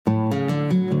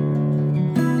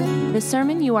The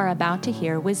sermon you are about to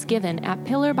hear was given at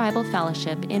Pillar Bible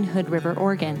Fellowship in Hood River,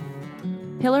 Oregon.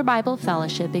 Pillar Bible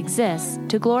Fellowship exists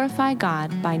to glorify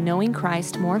God by knowing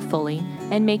Christ more fully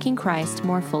and making Christ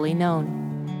more fully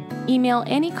known. Email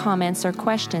any comments or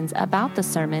questions about the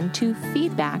sermon to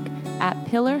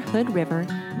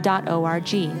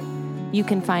feedback@pillarhoodriver.org. You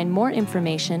can find more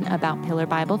information about Pillar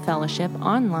Bible Fellowship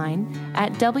online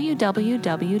at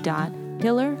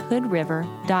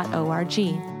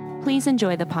www.pillarhoodriver.org. Please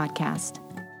enjoy the podcast.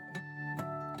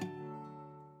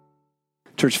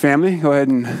 Church family, go ahead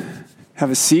and have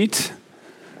a seat.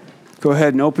 Go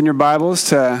ahead and open your Bibles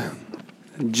to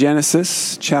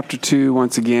Genesis chapter 2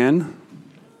 once again.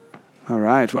 All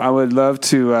right, well, I would love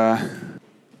to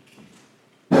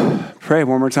pray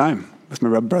one more time with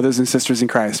my brothers and sisters in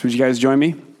Christ. Would you guys join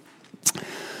me?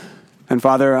 And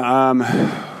Father,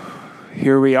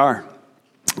 here we are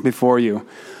before you,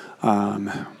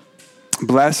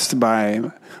 blessed by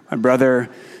my brother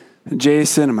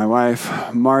Jason and my wife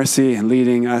Marcy, and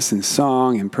leading us in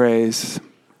song and praise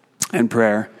and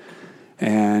prayer.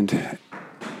 And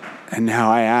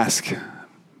now I ask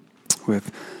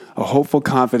with a hopeful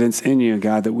confidence in you,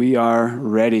 God, that we are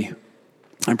ready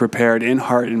and prepared in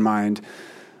heart and mind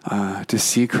to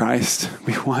see Christ.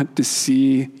 We want to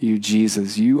see you,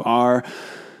 Jesus. You are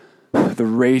the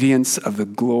radiance of the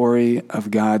glory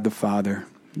of God the Father,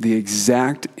 the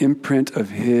exact imprint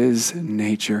of his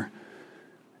nature.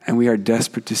 And we are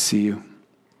desperate to see you,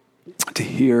 to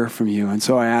hear from you. And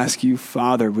so I ask you,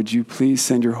 Father, would you please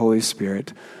send your Holy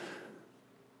Spirit?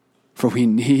 For we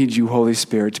need you, Holy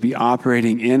Spirit, to be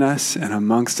operating in us and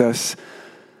amongst us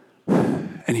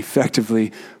and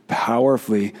effectively,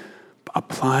 powerfully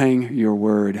applying your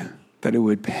word, that it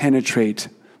would penetrate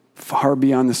far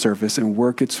beyond the surface and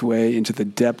work its way into the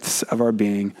depths of our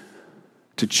being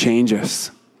to change us.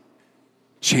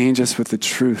 Change us with the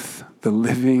truth, the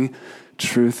living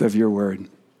truth of your word.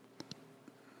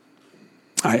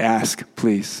 I ask,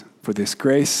 please, for this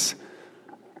grace.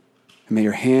 And may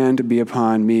your hand be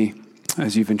upon me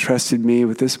as you've entrusted me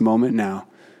with this moment now,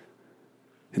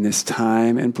 in this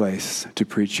time and place to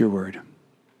preach your word.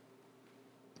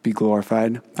 Be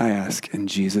glorified, I ask, in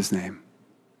Jesus' name.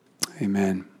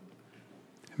 Amen.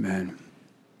 Amen.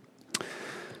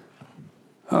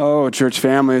 Oh, church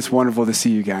family, it's wonderful to see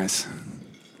you guys.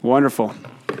 Wonderful.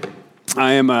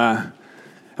 Am I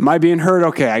being heard?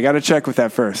 Okay, I got to check with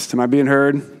that first. Am I being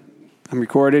heard? I'm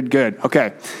recorded? Good.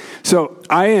 Okay. So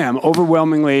I am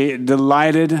overwhelmingly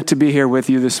delighted to be here with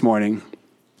you this morning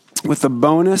with the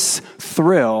bonus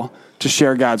thrill to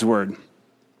share God's word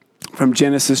from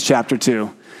Genesis chapter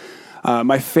 2.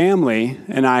 My family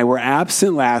and I were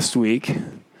absent last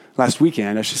weekend, I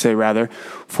should say rather,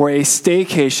 for a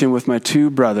staycation with my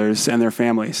two brothers and their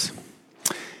families.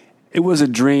 It was a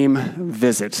dream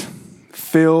visit,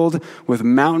 filled with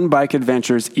mountain bike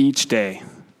adventures each day.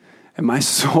 And my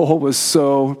soul was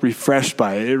so refreshed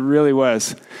by it. It really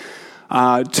was.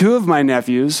 Two of my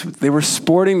nephews, they were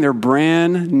sporting their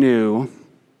brand new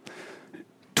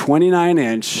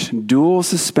 29-inch dual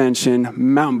suspension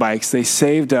mountain bikes they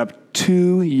saved up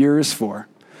 2 years for,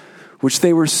 which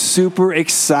they were super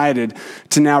excited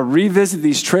to now revisit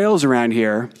these trails around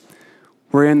here,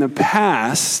 where in the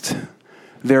past,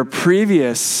 their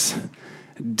previous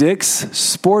Dick's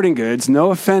Sporting Goods,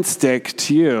 no offense, Dick,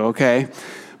 to you, okay?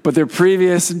 But their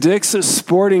previous Dick's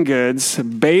Sporting Goods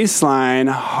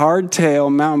baseline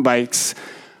hardtail mountain bikes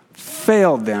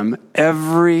failed them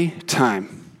every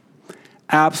time.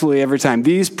 Absolutely every time.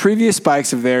 These previous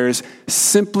bikes of theirs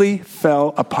simply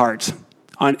fell apart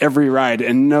on every ride,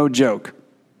 and no joke.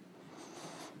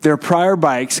 Their prior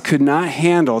bikes could not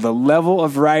handle the level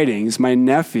of riding my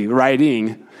nephews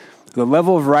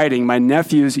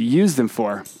used them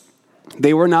for.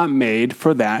 They were not made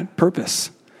for that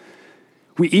purpose.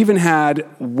 We even had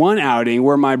one outing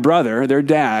where my brother, their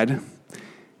dad,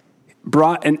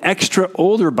 brought an extra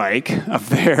older bike of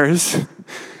theirs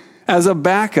as a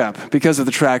backup because of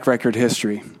the track record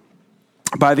history.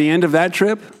 By the end of that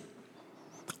trip,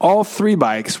 all three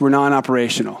bikes were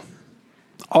non-operational.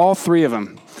 All three of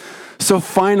them. So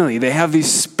finally, they have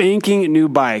these spanking new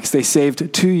bikes they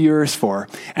saved 2 years for,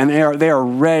 and they are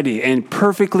ready and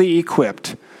perfectly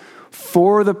equipped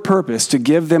for the purpose to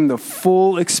give them the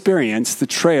full experience the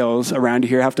trails around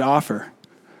here have to offer.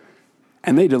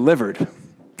 And they delivered.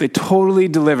 They totally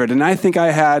delivered. And I think I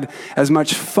had as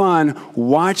much fun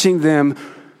watching the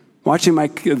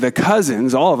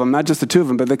cousins, all of them, not just the two of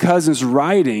them, but the cousins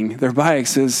riding their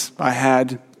bikes as I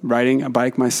had riding a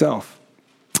bike myself.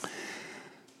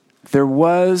 There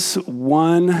was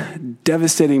one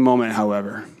devastating moment,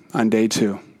 however, on day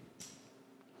 2.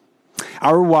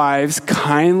 our wives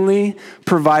kindly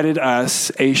provided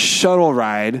us a shuttle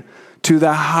ride to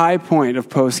the high point of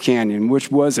Post Canyon,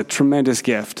 which was a tremendous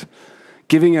gift,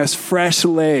 giving us fresh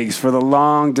legs for the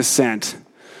long descent.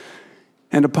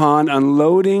 And upon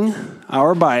unloading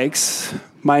our bikes,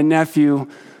 my nephew,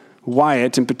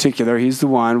 Wyatt in particular, he's the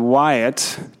one,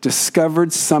 Wyatt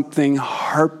discovered something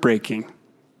heartbreaking.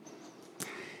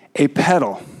 A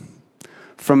pedal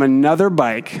from another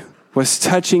bike was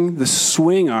touching the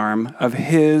swing arm of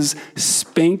his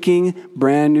spanking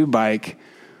brand new bike,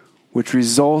 which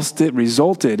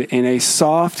resulted in a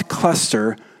soft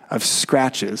cluster of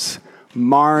scratches,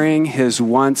 marring his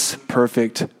once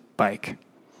perfect bike.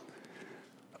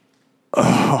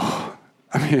 Oh,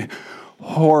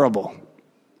 horrible.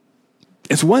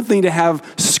 It's one thing to have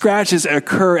scratches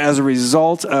occur as a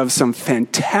result of some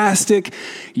fantastic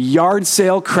yard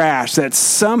sale crash that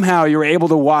somehow you were able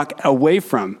to walk away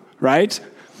from, right?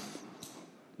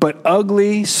 But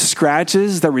ugly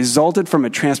scratches that resulted from a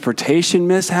transportation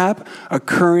mishap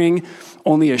occurring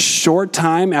only a short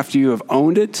time after you have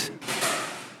owned it,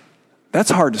 that's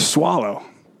hard to swallow.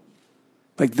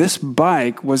 Like, this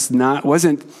bike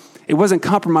wasn't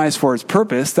compromised for its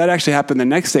purpose. That actually happened the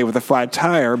next day with a flat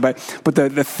tire. But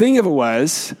the thing of it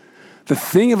was,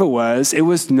 it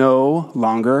was no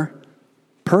longer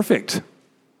perfect.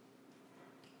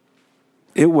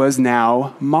 It was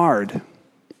now marred.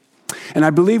 And I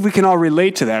believe we can all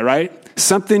relate to that, right?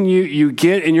 Something you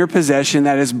get in your possession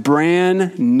that is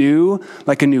brand new,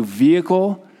 like a new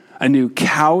vehicle, a new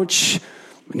couch,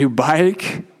 a new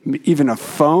bike, even a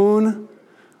phone,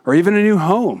 or even a new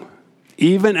home.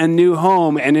 Even a new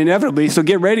home, and inevitably, so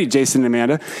get ready, Jason and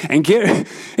Amanda, and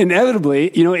inevitably,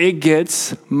 it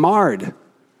gets marred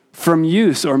from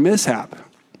use or mishap.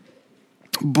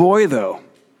 Boy,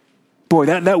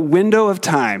 that window of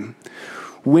time,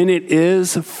 when it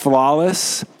is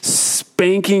flawless,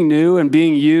 spanking new, and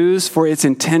being used for its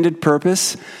intended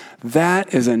purpose,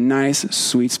 that is a nice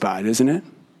sweet spot, isn't it?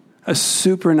 A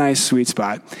super nice sweet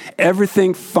spot.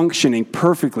 Everything functioning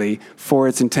perfectly for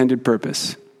its intended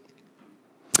purpose.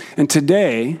 And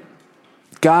today,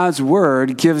 God's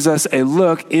word gives us a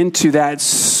look into that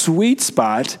sweet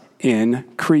spot in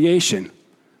creation,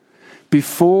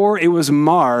 before it was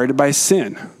marred by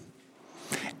sin.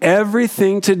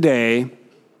 Everything today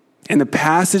in the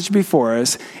passage before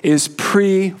us is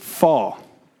pre-fall,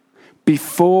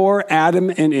 before Adam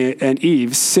and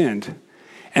Eve sinned,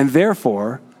 and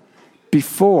therefore,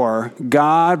 before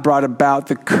God brought about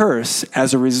the curse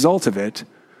as a result of it,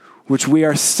 which we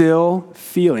are still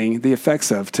feeling the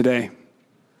effects of today.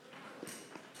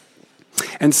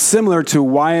 And similar to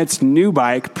Wyatt's new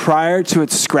bike prior to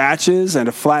its scratches and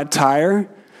a flat tire,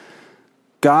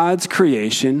 God's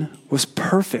creation was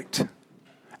perfect,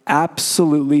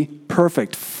 absolutely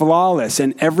perfect, flawless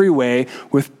in every way,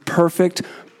 with perfect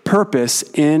purpose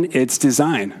in its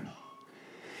design.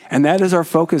 And that is our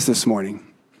focus this morning.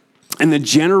 And the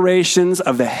generations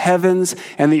of the heavens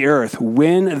and the earth,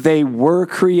 when they were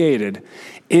created,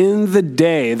 in the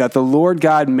day that the Lord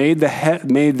God made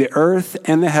the earth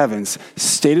and the heavens,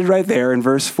 stated right there in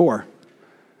verse 4.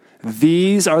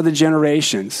 These are the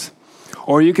generations.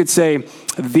 Or you could say,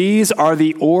 these are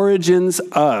the origins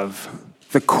of,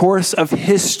 the course of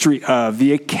history of,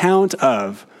 the account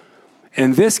of,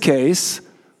 in this case,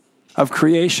 of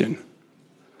creation.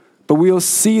 But we'll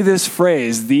see this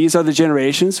phrase, these are the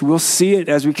generations. We'll see it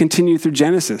as we continue through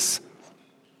Genesis.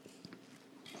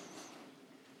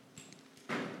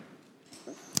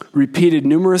 Repeated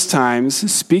numerous times,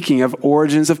 speaking of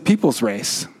origins of people's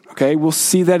race. Okay, we'll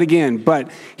see that again. But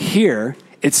here,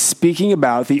 it's speaking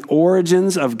about the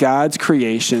origins of God's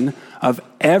creation of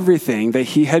everything that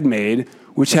he had made,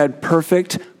 which had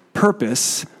perfect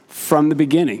purpose from the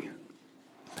beginning.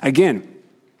 Again,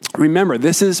 remember,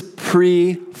 this is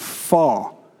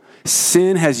pre-fall.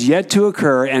 Sin has yet to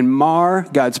occur and mar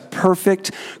God's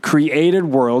perfect created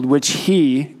world, which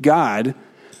he, God,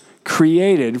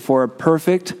 created for a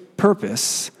perfect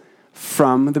purpose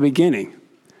from the beginning,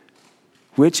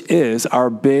 which is our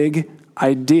big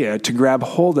idea to grab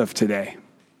hold of today.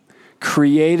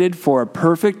 Created for a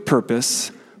perfect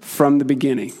purpose from the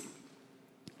beginning.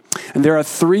 And there are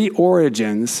three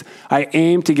origins I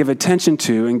aim to give attention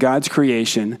to in God's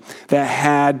creation that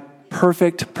had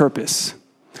perfect purpose.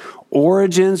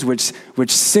 Origins which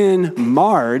sin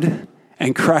marred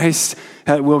and Christ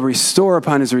will restore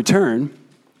upon his return.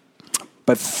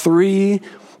 But three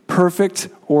perfect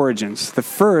origins. The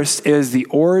first is the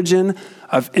origin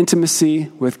of intimacy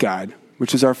with God,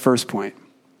 which is our first point.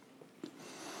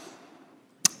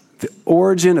 The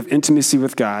origin of intimacy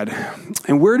with God.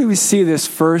 And where do we see this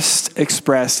first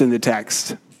expressed in the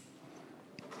text?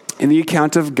 in the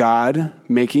account of God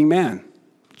making man.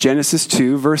 Genesis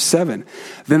 2, verse 7.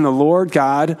 Then the Lord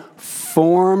God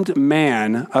formed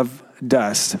man of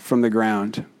dust from the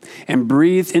ground and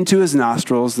breathed into his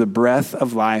nostrils the breath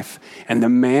of life, and the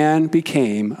man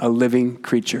became a living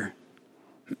creature.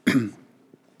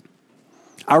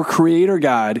 Our Creator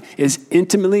God is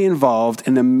intimately involved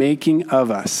in the making of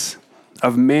us,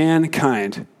 of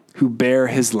mankind who bear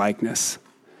his likeness.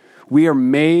 We are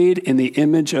made in the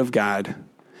image of God,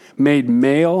 made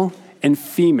male and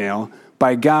female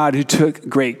by God, who took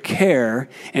great care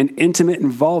and intimate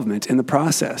involvement in the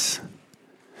process.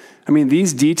 I mean,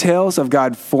 these details of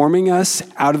God forming us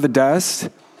out of the dust,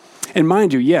 and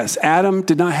mind you, yes, Adam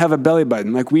did not have a belly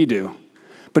button like we do.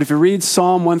 But if you read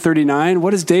Psalm 139,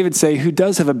 what does David say? Who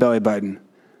does have a belly button?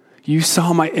 You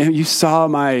saw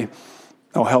my,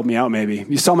 oh, help me out maybe.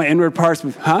 You saw my inward parts,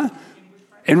 huh?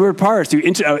 Inward parts,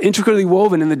 intricately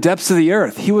woven in the depths of the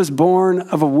earth. He was born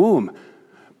of a womb.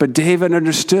 But David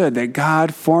understood that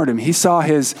God formed him. He saw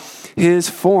his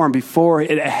form before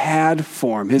it had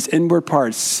form, his inward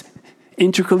parts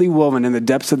intricately woven in the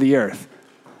depths of the earth.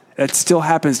 That still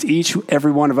happens to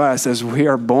every one of us as we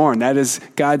are born. That is,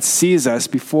 God sees us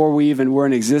before we even were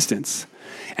in existence.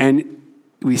 And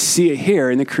we see it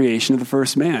here in the creation of the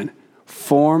first man,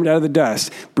 formed out of the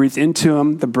dust, breathed into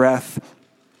him the breath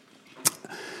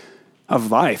of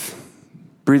life.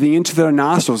 Breathing into their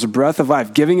nostrils, the breath of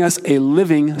life, giving us a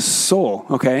living soul,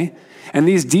 okay? And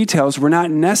these details were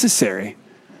not necessary.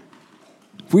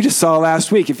 We just saw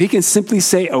last week, if he can simply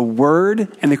say a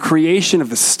word and the creation of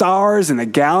the stars and the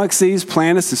galaxies,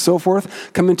 planets, and so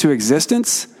forth come into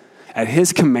existence at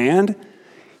his command,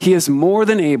 he is more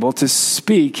than able to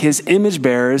speak his image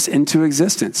bearers into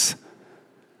existence.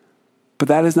 But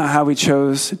that is not how he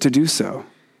chose to do so.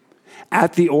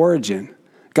 At the origin,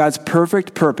 God's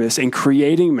perfect purpose in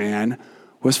creating man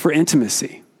was for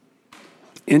intimacy.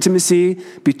 Intimacy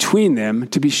between them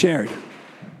to be shared.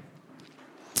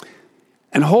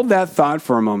 And hold that thought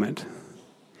for a moment.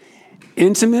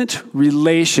 Intimate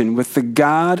relation with the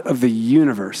God of the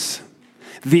universe,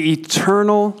 the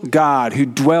eternal God who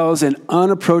dwells in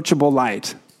unapproachable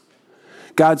light.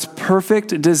 God's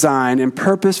perfect design and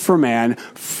purpose for man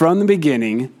from the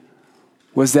beginning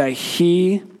was that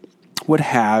he would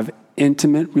have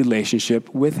intimate relationship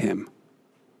with him.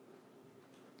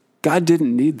 God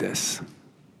didn't need this.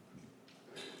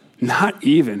 Not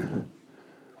even.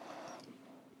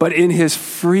 But in his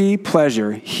free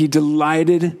pleasure, he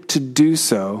delighted to do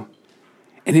so.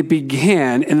 And it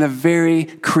began in the very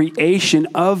creation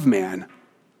of man.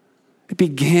 It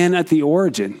began at the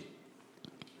origin.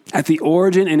 At the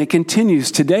origin, and it continues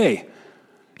today.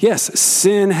 Yes,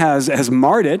 sin has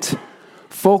marred it.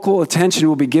 Focal attention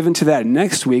will be given to that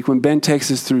next week when Ben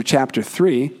takes us through chapter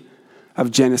 3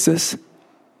 of Genesis.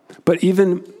 But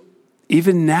even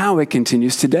now it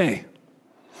continues today.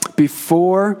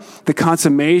 Before the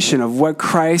consummation of what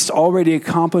Christ already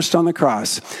accomplished on the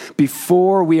cross,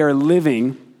 before we are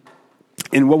living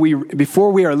in what we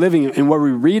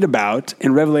read about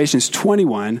in Revelations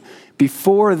 21,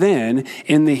 before then,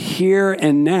 in the here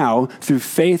and now, through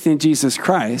faith in Jesus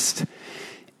Christ,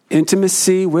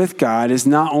 intimacy with God is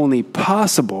not only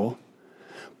possible,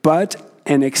 but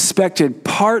an expected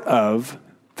part of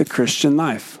the Christian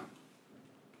life.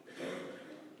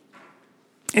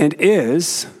 And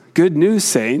is, good news,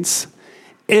 saints,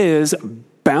 is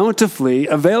bountifully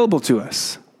available to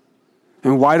us.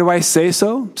 And why do I say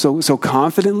so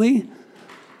confidently?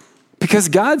 Because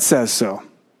God says so.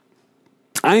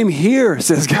 I am here,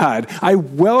 says God. I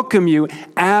welcome you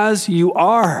as you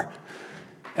are.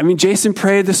 I mean, Jason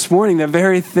prayed this morning that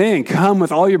very thing. Come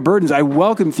with all your burdens. I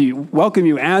welcome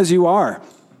you as you are.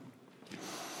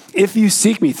 If you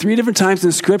seek me, 3 different times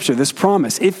in Scripture, this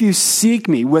promise, if you seek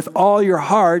me with all your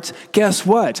heart, guess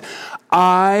what?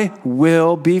 I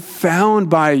will be found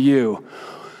by you.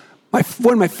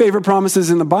 One of my favorite promises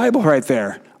in the Bible right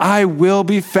there. I will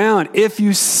be found. If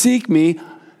you seek me,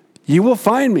 you will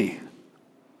find me.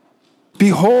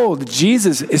 Behold,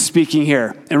 Jesus is speaking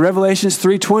here in Revelations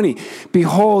 3:20.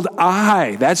 Behold,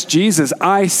 that's Jesus,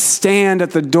 I stand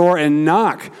at the door and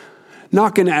knock,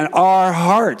 knocking at our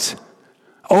heart.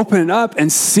 Open it up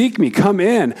and seek me. Come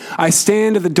in. I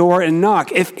stand at the door and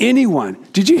knock. If anyone,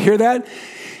 did you hear that?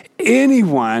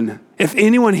 If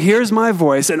anyone hears my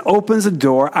voice and opens the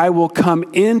door, I will come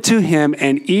into him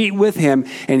and eat with him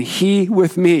and he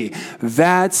with me.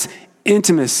 That's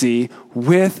intimacy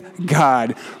with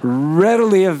God,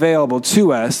 readily available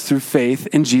to us through faith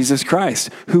in Jesus Christ,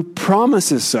 who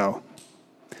promises so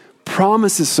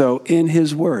in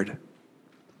his word.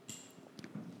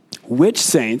 Which,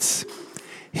 saints,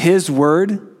 his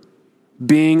word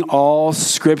being all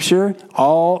Scripture,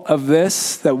 all of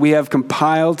this that we have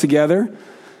compiled together,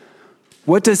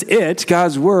 what does it,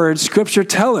 God's Word, Scripture,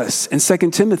 tell us in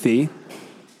 2 Timothy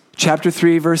chapter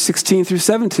 3, verse 16 through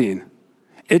 17?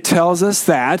 It tells us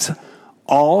that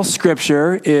all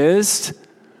Scripture is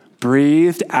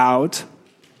breathed out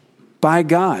by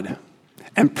God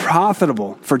and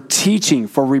profitable for teaching,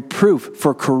 for reproof,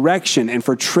 for correction, and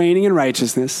for training in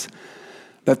righteousness,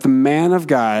 that the man of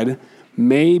God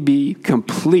may be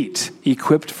complete,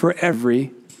 equipped for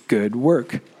every good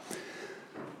work.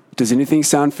 Does anything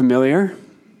sound familiar?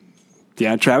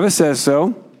 Yeah, Travis says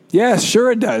so. Yes,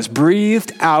 sure it does.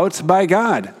 Breathed out by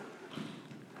God.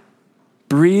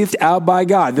 Breathed out by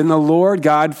God. Then the Lord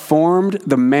God formed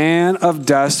the man of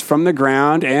dust from the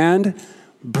ground and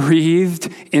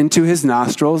breathed into his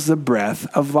nostrils the breath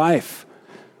of life.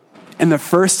 In the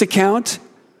first account,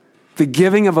 the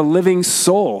giving of a living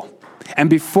soul. And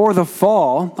before the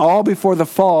fall,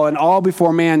 and all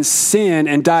before man sinned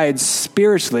and died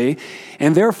spiritually,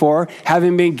 and therefore,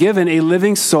 having been given a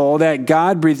living soul that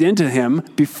God breathed into him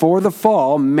before the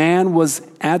fall, man was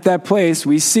at that place,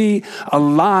 we see,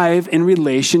 alive in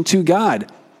relation to God,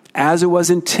 as it was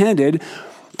intended,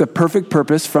 the perfect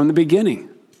purpose from the beginning.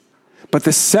 But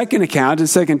the second account in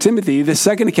 2 Timothy, the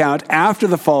second account after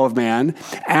the fall of man,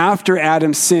 after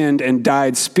Adam sinned and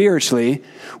died spiritually,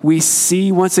 we see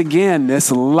once again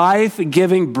this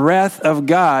life-giving breath of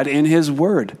God in his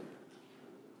word.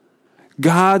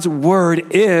 God's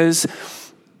word is,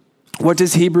 what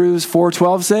does Hebrews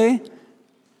 4:12 say?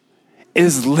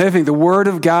 Is living. The word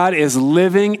of God is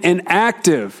living and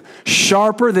active,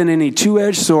 sharper than any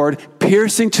two-edged sword,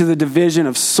 piercing to the division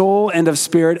of soul and of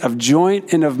spirit, of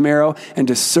joint and of marrow, and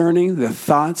discerning the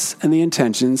thoughts and the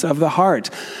intentions of the heart.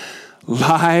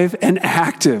 Live and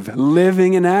active,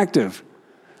 living and active.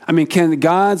 I mean, can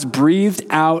God's breathed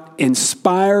out,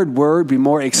 inspired word be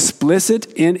more explicit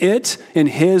in it, in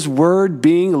his word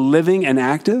being living and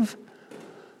active?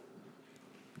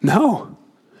 No.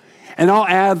 And I'll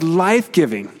add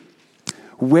life-giving,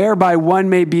 whereby one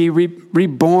may be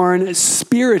reborn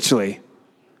spiritually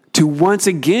to once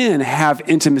again have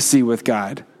intimacy with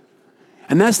God.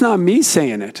 And that's not me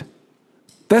saying it.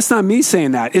 That's not me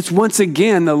saying that. It's once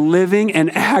again the living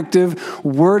and active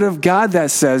word of God that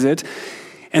says it.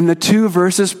 And the two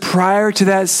verses prior to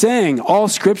that saying, all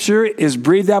Scripture is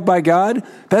breathed out by God,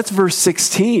 that's verse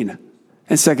 16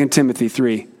 in 2 Timothy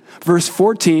 3. Verse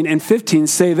 14 and 15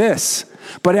 say this,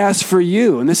 but as for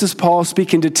you, and this is Paul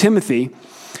speaking to Timothy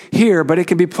here, but it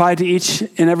can be applied to each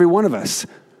and every one of us.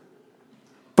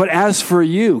 But as for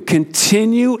you,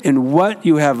 continue in what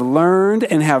you have learned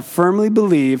and have firmly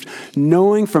believed,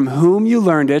 knowing from whom you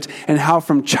learned it, and how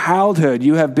from childhood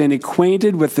you have been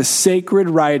acquainted with the sacred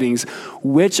writings,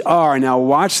 which are, now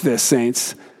watch this,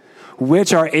 saints,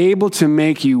 which are able to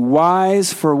make you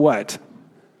wise for what?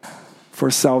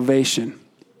 For salvation.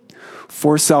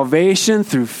 For salvation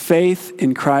through faith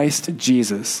in Christ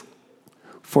Jesus.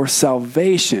 For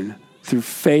salvation through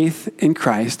faith in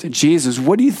Christ Jesus.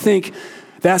 What do you think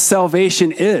that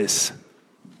salvation is?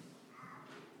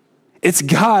 It's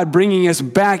God bringing us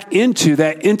back into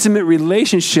that intimate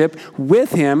relationship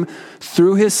with him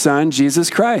through his son,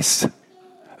 Jesus Christ.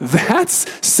 That's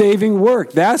saving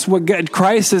work. That's what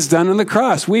Christ has done on the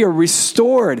cross. We are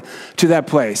restored to that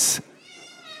place.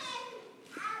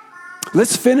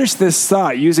 Let's finish this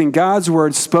thought using God's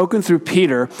word spoken through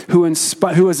Peter, who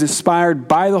was inspired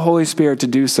by the Holy Spirit to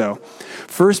do so.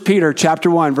 1 Peter chapter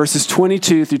 1, verses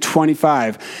 22 through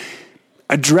 25,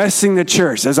 addressing the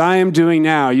church, as I am doing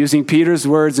now, using Peter's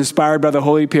words inspired by the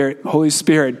Holy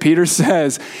Spirit. Peter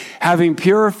says, having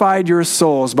purified your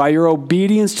souls by your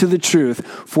obedience to the truth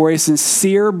for a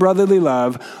sincere brotherly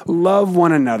love, love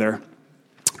one another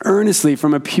earnestly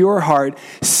from a pure heart,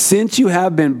 since you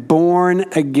have been born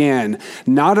again,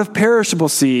 not of perishable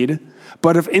seed,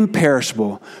 but of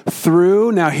imperishable,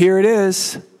 through, now here it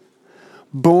is,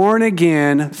 born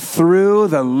again through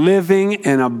the living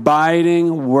and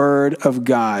abiding word of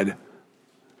God.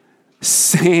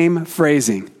 Same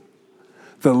phrasing.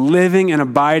 The living and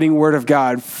abiding word of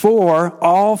God. For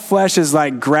all flesh is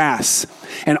like grass,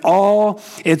 and all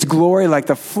its glory like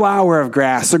the flower of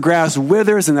grass. The grass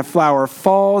withers and the flower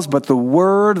falls, but the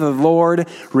word of the Lord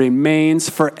remains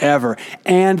forever.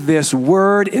 And this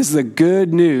word is the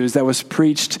good news that was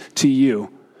preached to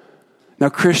you. Now,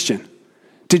 Christian,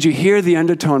 did you hear the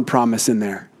undertone promise in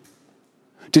there?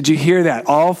 Did you hear that?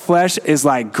 All flesh is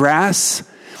like grass,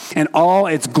 and all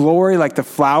its glory like the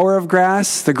flower of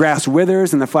grass. The grass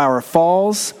withers and the flower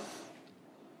falls.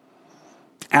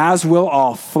 As will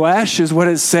all flesh is what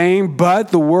it's saying, but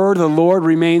the word of the Lord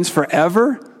remains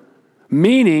forever.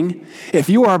 Meaning, if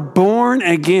you are born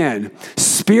again,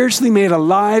 spiritually made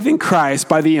alive in Christ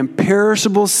by the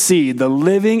imperishable seed, the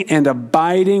living and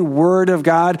abiding Word of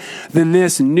God, then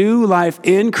this new life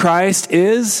in Christ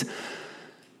is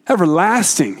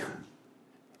everlasting.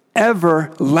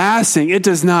 Everlasting. It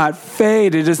does not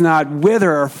fade. It does not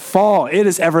wither or fall. It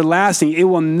is everlasting. It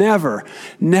will never,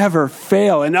 never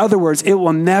fail. In other words, it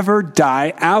will never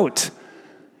die out.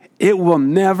 It will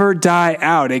never die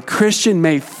out. A Christian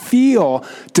may feel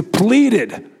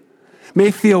depleted,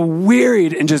 may feel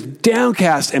wearied and just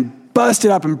downcast and busted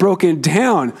up and broken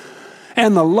down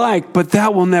and the like, but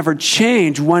that will never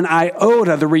change one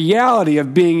iota, the reality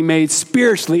of being made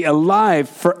spiritually alive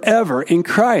forever in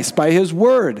Christ by his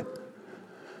word.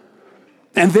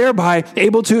 And thereby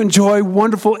able to enjoy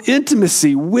wonderful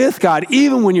intimacy with God,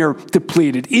 even when you're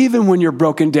depleted, even when you're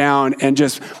broken down and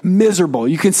just miserable.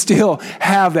 You can still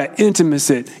have that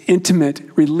intimate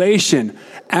relation,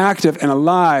 active and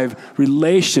alive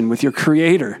relation with your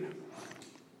Creator.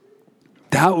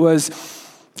 That was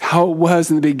how it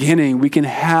was in the beginning. We can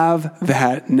have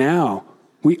that now.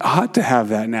 We ought to have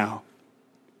that now.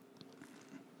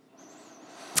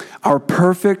 Our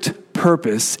perfect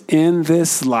purpose in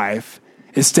this life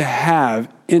is to have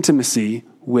intimacy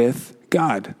with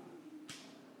God,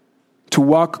 to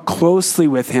walk closely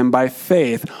with him by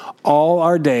faith all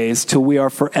our days till we are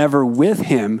forever with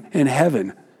him in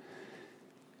heaven.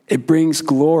 It brings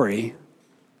glory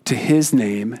to his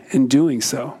name in doing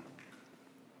so.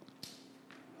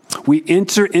 We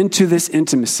enter into this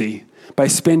intimacy by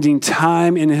spending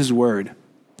time in his word,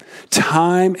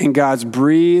 time in God's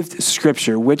breathed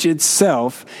scripture, which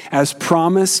itself, as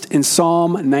promised in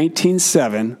Psalm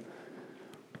 19:7,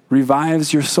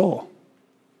 revives your soul.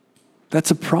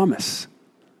 That's a promise.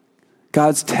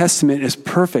 God's testament is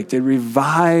perfect. It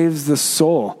revives the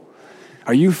soul.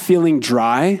 Are you feeling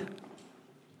dry?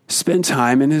 Spend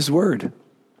time in his word.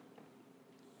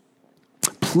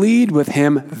 Plead with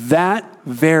him that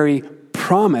very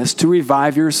promise to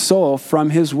revive your soul from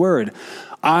his word.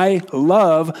 I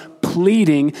love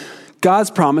pleading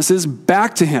God's promises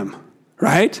back to him,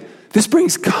 right? This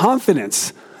brings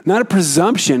confidence, not a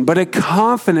presumption, but a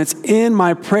confidence in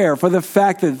my prayer for the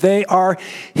fact that they are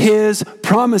his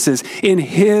promises in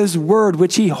his word,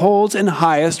 which he holds in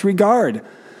highest regard.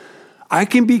 I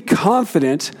can be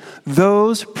confident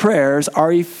those prayers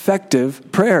are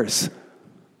effective prayers,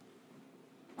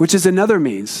 which is another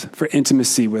means for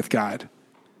intimacy with God.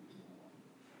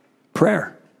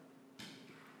 Prayer.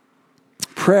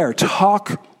 Prayer.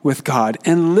 Talk with God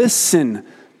and listen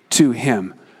to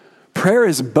him. Prayer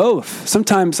is both.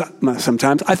 Sometimes,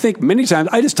 I think many times,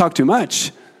 I just talk too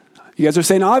much. You guys are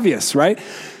saying obvious, right?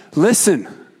 Listen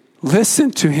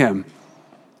to him.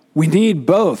 We need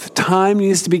both. Time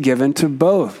needs to be given to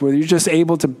both, where you're just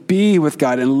able to be with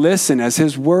God and listen as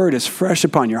his word is fresh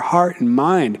upon your heart and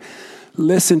mind.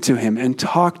 Listen to him and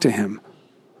talk to him.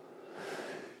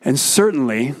 And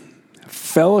certainly,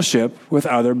 fellowship with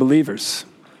other believers.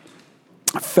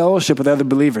 Fellowship with other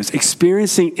believers.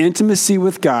 Experiencing intimacy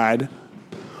with God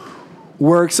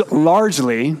works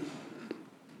largely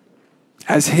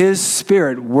as his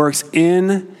Spirit works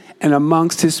in and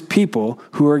amongst his people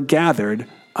who are gathered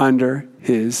under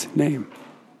his name.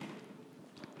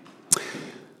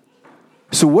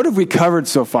 So what have we covered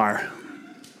so far?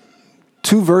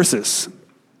 2 verses.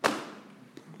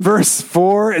 Verse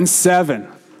 4 and 7.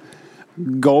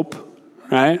 Gulp,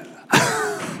 right?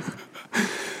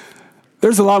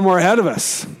 There's a lot more ahead of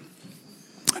us.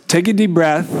 Take a deep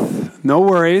breath. No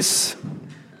worries.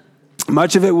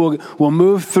 Much of it will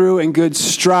move through in good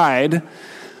stride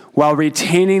while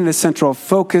retaining the central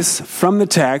focus from the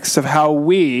text of how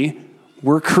we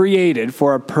were created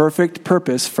for a perfect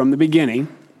purpose from the beginning.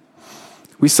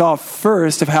 We saw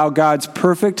first of how God's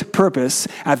perfect purpose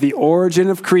at the origin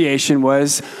of creation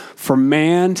was for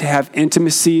man to have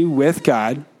intimacy with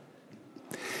God.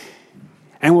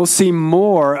 And we'll see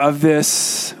more of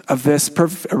this this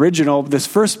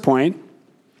first point.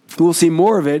 We'll see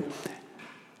more of it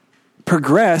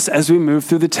progress as we move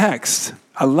through the text.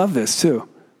 I love this too.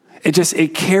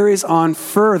 It carries on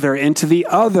further into the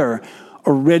other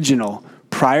original,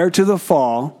 prior to the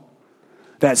fall,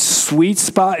 that sweet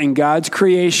spot in God's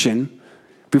creation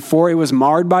before it was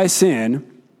marred by sin,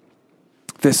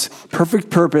 this perfect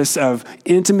purpose of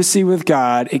intimacy with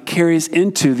God, it carries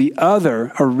into the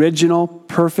other original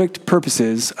perfect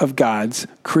purposes of God's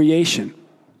creation.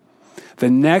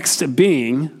 The next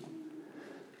being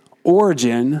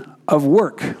origin of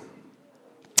work.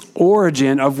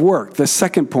 Origin of work, the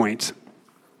second point.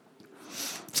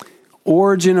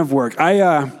 Origin of work.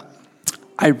 I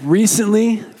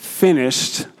recently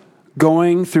finished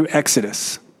going through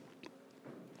Exodus.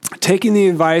 taking the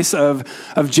advice of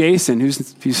Jason,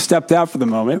 who's stepped out for the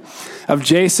moment, of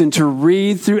Jason to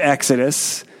read through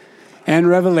Exodus and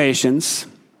Revelations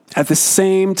at the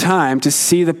same time to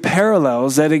see the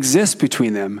parallels that exist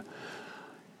between them.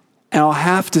 And I'll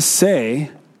have to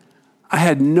say, I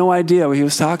had no idea what he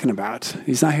was talking about.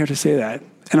 He's not here to say that.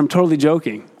 And I'm totally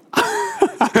joking.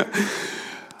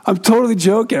 I'm totally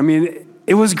joking. I mean,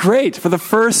 it was great. For the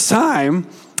first time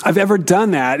I've ever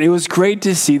done that, it was great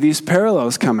to see these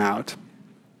parallels come out.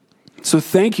 So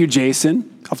thank you,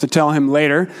 Jason. I'll have to tell him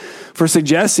later for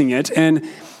suggesting it. And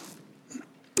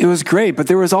it was great. But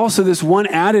there was also this one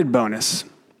added bonus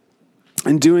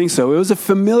in doing so. It was a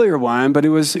familiar one, but it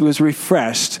was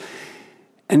refreshed.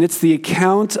 And it's the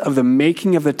account of the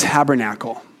making of the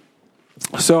tabernacle.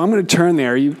 So I'm going to turn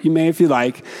there. You may, if you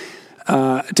like,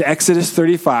 to Exodus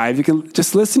 35. You can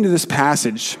just listen to this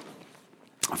passage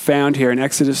found here in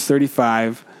Exodus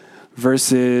 35,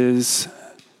 verses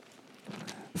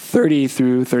 30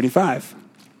 through 35.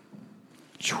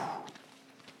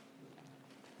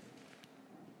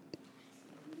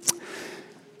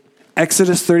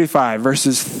 Exodus 35,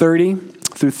 verses 30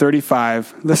 through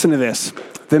 35. Listen to this.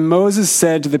 Then Moses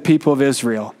said to the people of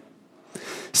Israel,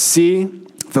 "See,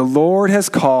 the Lord has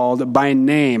called by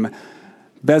name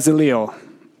Bezaleel,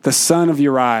 the son of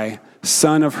Uri,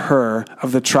 son of Hur,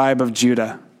 of the tribe of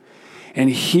Judah. And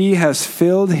he has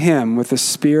filled him with the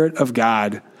Spirit of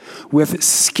God, with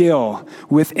skill,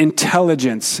 with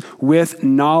intelligence, with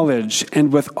knowledge,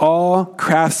 and with all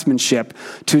craftsmanship,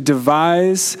 to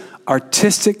devise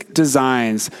artistic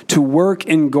designs, to work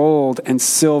in gold and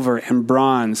silver and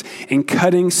bronze, in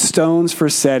cutting stones for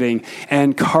setting,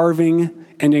 and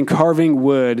in carving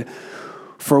wood,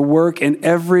 for work in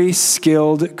every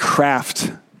skilled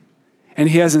craft. And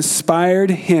he has inspired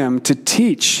him to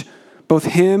teach both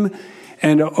him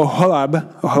and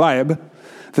Oholiab,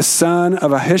 the son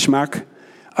of Ahishmaach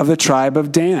of the tribe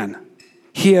of Dan.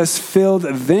 He has filled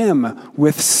them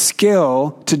with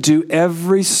skill to do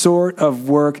every sort of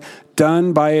work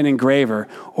done by an engraver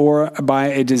or by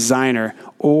a designer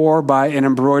or by an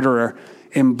embroiderer,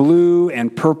 in blue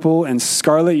and purple and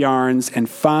scarlet yarns and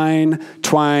fine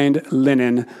twined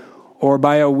linen, or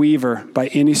by a weaver, by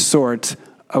any sort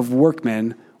of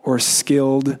workman or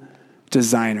skilled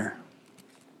designer."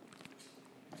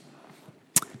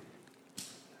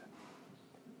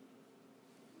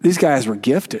 These guys were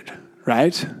gifted,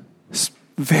 right?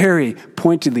 Very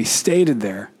pointedly stated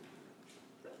there.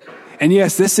 And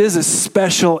yes, this is a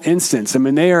special instance. I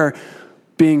mean, they are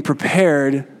being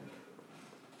prepared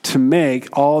to make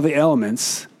all the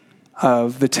elements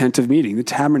of the tent of meeting, the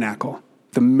tabernacle,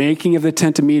 the making of the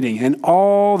tent of meeting, and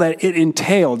all that it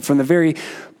entailed, from the very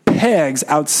pegs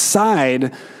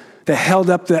outside that held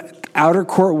up the outer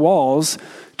court walls,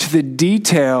 to the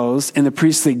details in the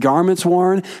priestly garments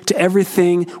worn, to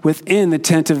everything within the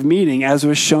tent of meeting as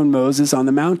was shown Moses on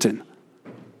the mountain.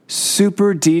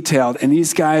 Super detailed, and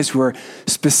these guys were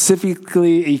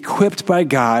specifically equipped by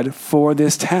God for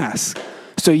this task.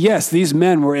 So yes, these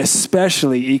men were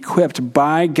especially equipped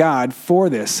by God for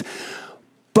this.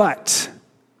 But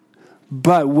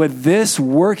would this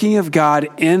working of God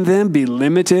in them be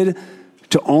limited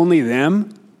to only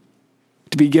them?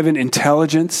 To be given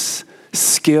intelligence,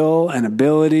 skill, and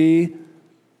ability,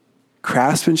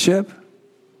 craftsmanship?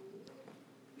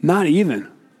 Not even.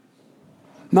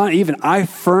 Not even. I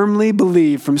firmly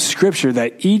believe from Scripture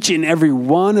that each and every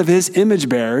one of his image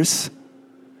bearers,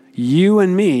 you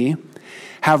and me,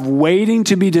 have waiting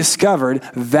to be discovered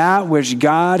that which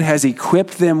God has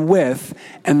equipped them with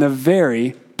and the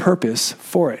very purpose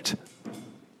for it.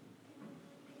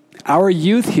 Our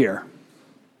youth here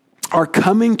are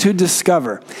coming to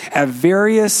discover at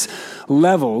various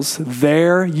levels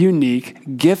their unique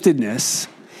giftedness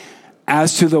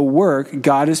as to the work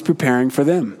God is preparing for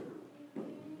them.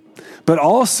 But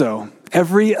also,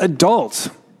 every adult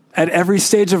at every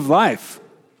stage of life,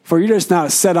 for you're just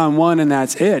not set on one and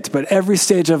that's it, but every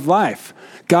stage of life,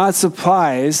 God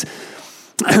supplies,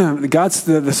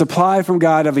 the supply from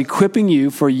God of equipping you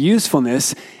for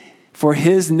usefulness for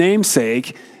his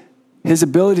namesake. His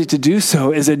ability to do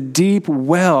so is a deep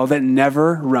well that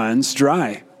never runs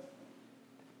dry.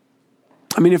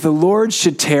 I mean, if the Lord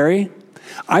should tarry,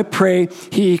 I pray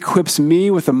he equips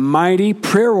me with a mighty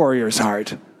prayer warrior's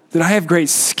heart, that I have great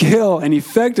skill and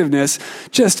effectiveness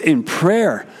just in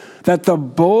prayer, that the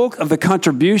bulk of the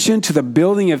contribution to the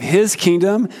building of his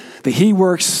kingdom that he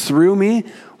works through me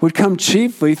would come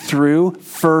chiefly through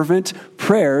fervent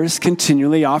prayers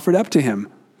continually offered up to him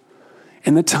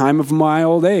in the time of my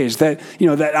old age, that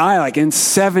I, like in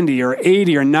 70 or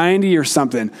 80 or 90 or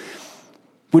something,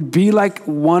 would be like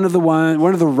one of the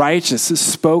righteous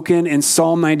spoken in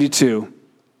Psalm 92,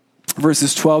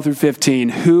 verses 12 through 15,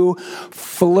 who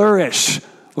flourish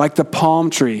like the palm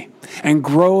tree and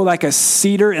grow like a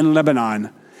cedar in Lebanon.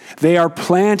 They are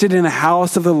planted in the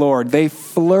house of the Lord. They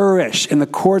flourish in the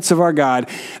courts of our God.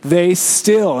 They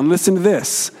still, and listen to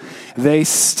this, they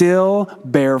still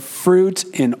bear fruit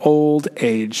in old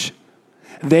age.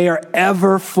 They are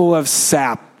ever full of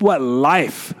sap. What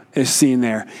life is seen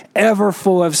there. Ever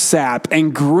full of sap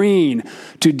and green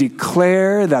to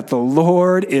declare that the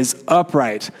Lord is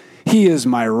upright. He is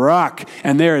my rock,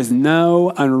 and there is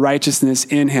no unrighteousness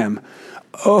in him.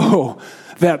 Oh,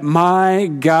 that my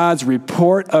God's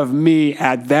report of me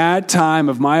at that time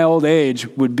of my old age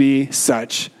would be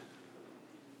such.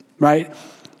 Right?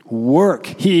 Work.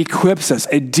 He equips us.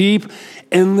 A deep,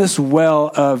 endless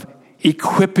well of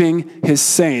equipping his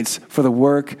saints for the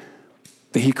work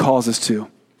that he calls us to.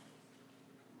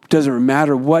 Doesn't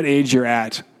matter what age you're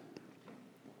at.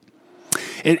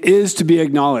 It is to be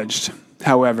acknowledged,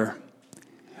 however,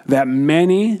 that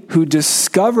many who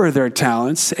discover their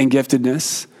talents and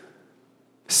giftedness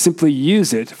simply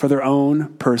use it for their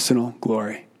own personal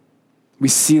glory. We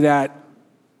see that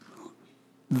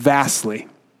vastly.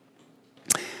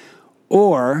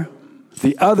 Or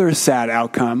the other sad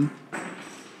outcome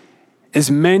is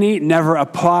many never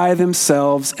apply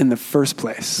themselves in the first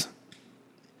place,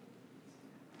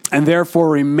 and therefore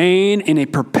remain in a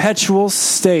perpetual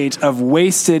state of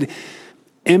wasted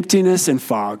emptiness and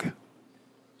fog.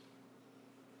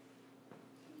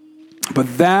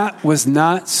 But that was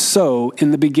not so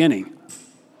in the beginning.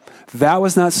 That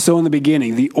was not so in the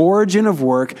beginning. The origin of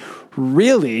work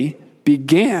really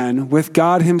began with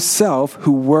God himself,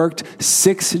 who worked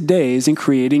 6 days in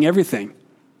creating everything.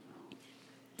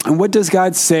 And what does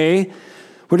God say?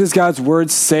 What does God's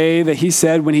word say that he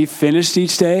said when he finished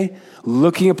each day?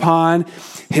 Looking upon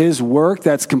his work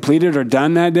that's completed or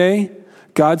done that day,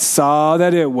 God saw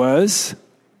that it was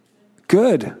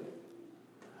good.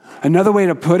 Another way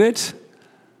to put it,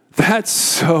 that's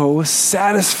so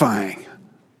satisfying.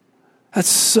 That's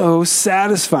so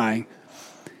satisfying.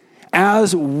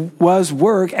 As was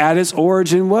work at its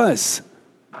origin was,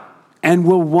 and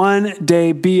will one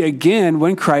day be again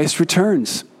when Christ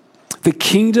returns. The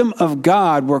kingdom of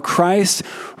God, where Christ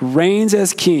reigns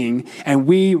as king and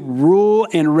we rule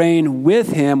and reign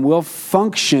with him, will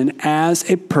function as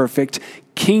a perfect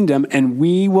kingdom, and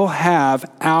we will have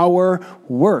our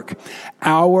work,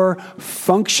 our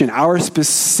function, our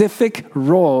specific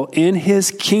role in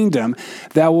his kingdom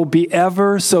that will be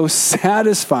ever so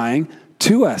satisfying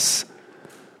to us.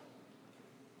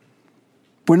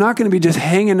 We're not going to be just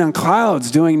hanging on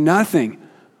clouds doing nothing.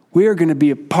 We are going to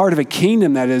be a part of a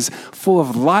kingdom that is full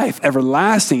of life,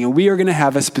 everlasting, and we are going to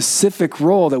have a specific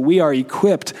role that we are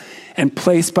equipped and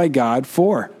placed by God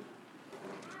for.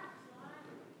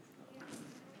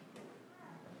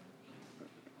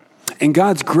 In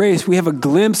God's grace, we have a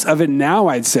glimpse of it now,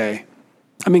 I'd say.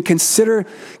 I mean, consider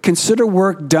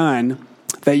work done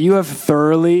that you have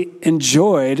thoroughly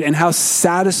enjoyed and how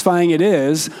satisfying it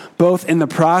is, both in the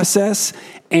process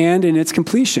and in its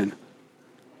completion.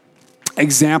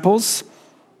 Examples,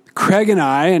 Craig and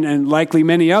I, and likely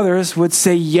many others, would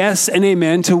say yes and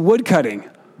amen to woodcutting.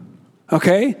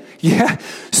 Okay? Yeah,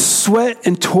 sweat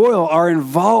and toil are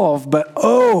involved, but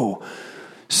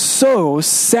so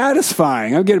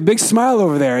satisfying. I get a big smile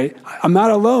over there. I'm not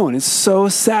alone. It's so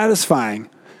satisfying.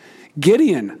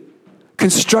 Gideon,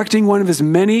 constructing one of his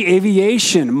many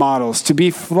aviation models to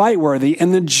be flight-worthy,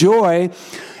 and the joy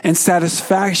and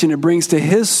satisfaction it brings to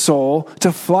his soul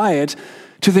to fly it,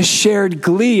 to the shared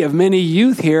glee of many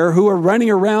youth here who are running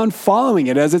around following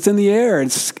it as it's in the air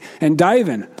and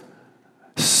diving.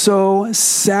 So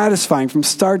satisfying from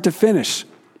start to finish.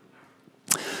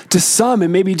 To some, it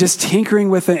may be just tinkering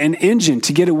with an engine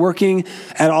to get it working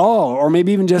at all, or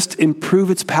maybe even just improve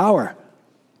its power.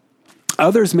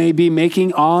 Others may be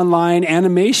making online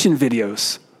animation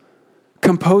videos,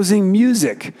 composing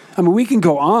music. I mean, we can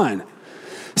go on.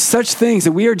 Such things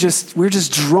that we're just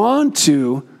drawn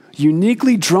to,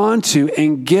 uniquely drawn to,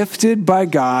 and gifted by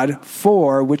God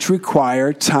for, which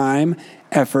require time,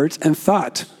 effort, and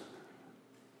thought,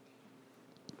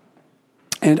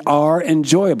 and are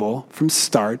enjoyable from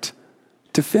start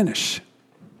to finish.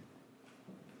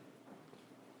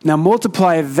 Now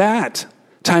multiply that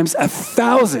times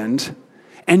 1,000,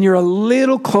 and you're a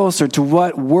little closer to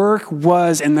what work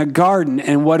was in the garden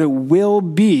and what it will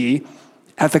be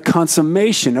at the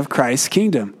consummation of Christ's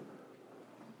kingdom.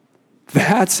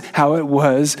 That's how it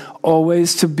was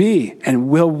always to be and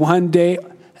will one day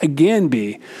again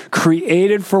be,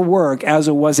 created for work as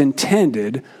it was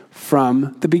intended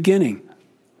from the beginning.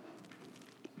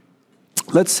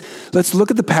 Let's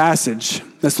look at the passage.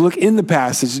 Let's look in the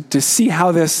passage to see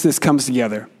how this comes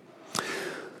together.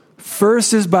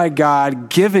 First is by God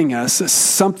giving us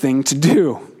something to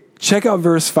do. Check out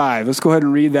verse 5. Let's go ahead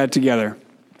and read that together.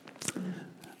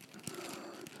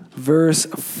 Verse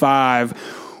 5.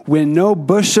 When no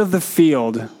bush of the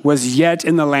field was yet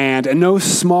in the land, and no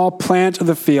small plant of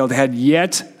the field had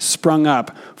yet sprung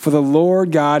up, for the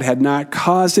Lord God had not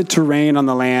caused it to rain on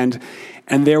the land,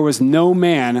 and there was no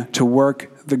man to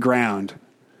work the ground.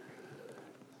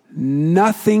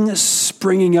 Nothing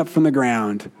springing up from the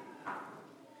ground.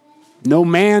 No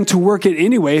man to work it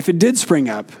anyway if it did spring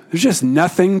up. There's just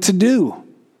nothing to do.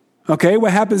 Okay,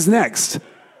 what happens next?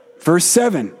 Verse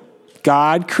 7.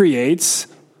 God creates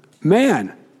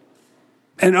man.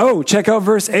 And check out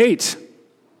verse 8.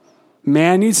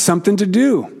 Man needs something to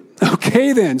do.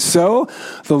 Okay then, so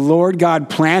the Lord God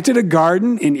planted a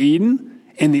garden in Eden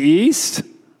in the east,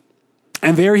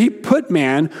 and there he put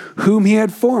man whom he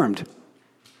had formed.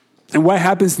 And what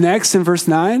happens next in verse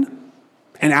 9?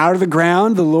 And out of the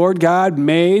ground the Lord God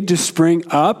made to spring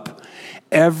up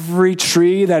every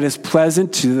tree that is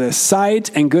pleasant to the sight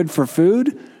and good for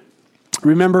food.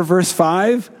 Remember verse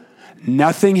 5?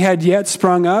 Nothing had yet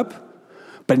sprung up,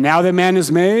 but now that man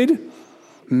is made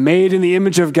in the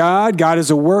image of God. God is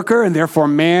a worker, and therefore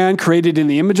man created in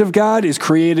the image of God is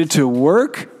created to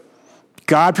work.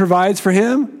 God provides for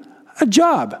him a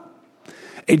job.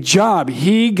 A job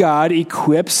God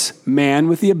equips man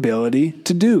with the ability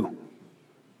to do.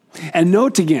 And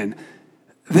note again,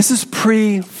 this is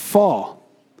pre-fall.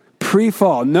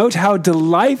 Pre-fall. Note how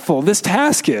delightful this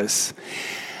task is.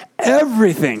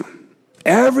 Everything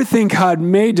God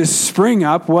made to spring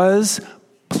up was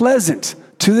pleasant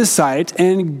to the sight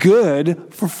and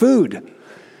good for food.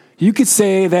 You could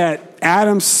say that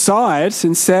Adam saw it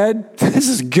and said, this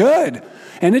is good,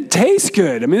 and it tastes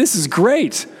good. I mean, this is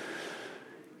great.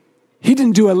 He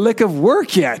didn't do a lick of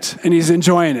work yet, and he's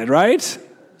enjoying it, right?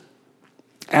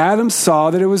 Adam saw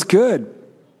that it was good.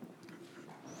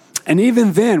 And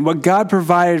even then, what God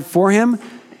provided for him,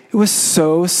 it was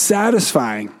so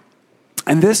satisfying.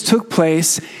 And this took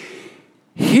place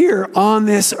here on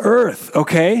this earth,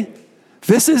 okay?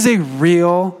 This is a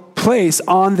real place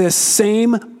on this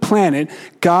same planet.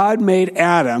 God made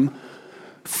Adam,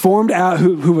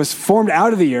 who was formed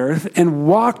out of the earth and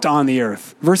walked on the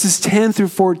earth. Verses 10 through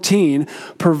 14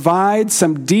 provide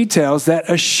some details that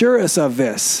assure us of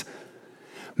this.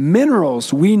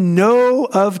 Minerals we know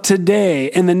of today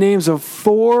in the names of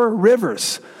 4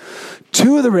 rivers.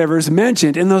 2 of the rivers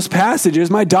mentioned in those passages,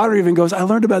 my daughter even goes, I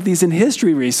learned about these in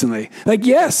history recently. Like,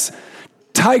 yes,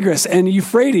 Tigris and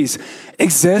Euphrates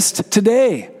exist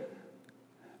today.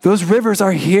 Those rivers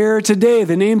are here today.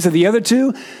 The names of the other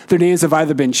 2, their names have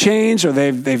either been changed or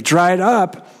they've dried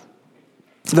up.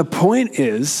 The point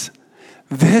is,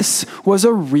 this was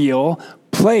a real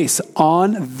place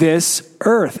on this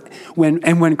earth.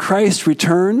 When Christ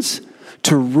returns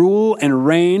to rule and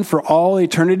reign for all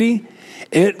eternity,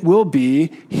 it will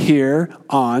be here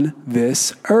on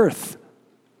this earth.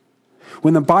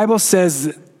 When the Bible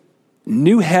says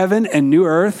new heaven and new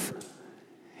earth,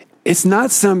 it's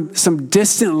not some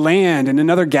distant land in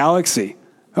another galaxy,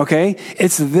 okay?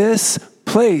 It's this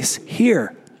place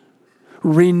here,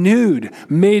 renewed,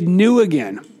 made new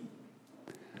again.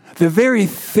 The very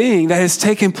thing that has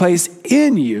taken place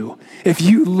in you if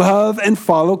you love and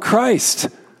follow Christ.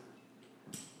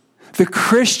 The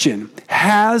Christian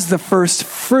has the first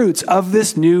fruits of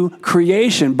this new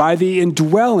creation by the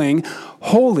indwelling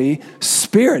Holy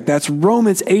Spirit. That's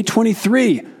Romans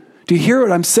 8:23. Do you hear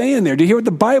what I'm saying there? Do you hear what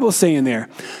the Bible's saying there?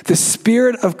 The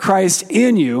Spirit of Christ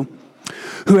in you,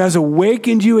 who has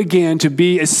awakened you again to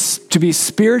be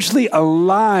spiritually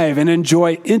alive and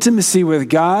enjoy intimacy with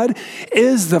God,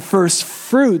 is the first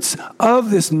fruits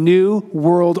of this new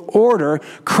world order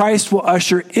Christ will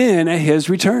usher in at his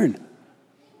return.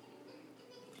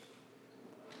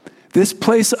 This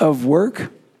place of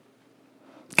work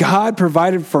God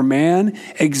provided for man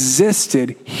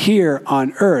existed here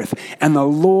on earth. And the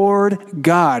Lord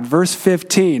God, verse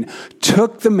 15,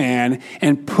 took the man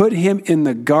and put him in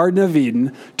the Garden of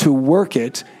Eden to work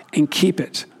it and keep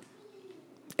it.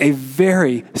 A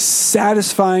very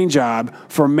satisfying job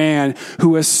for man who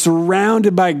was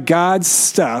surrounded by God's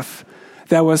stuff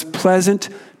that was pleasant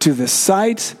to the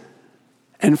sight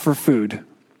and for food.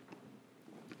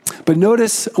 But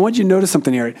notice, I want you to notice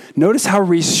something here. Notice how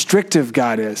restrictive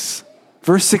God is.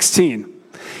 Verse 16.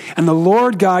 And the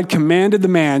Lord God commanded the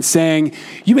man, saying,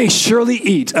 you may surely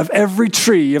eat of every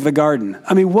tree of the garden.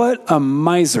 I mean, what a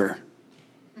miser.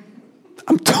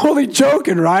 I'm totally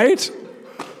joking, right?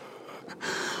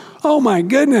 Oh my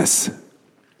goodness.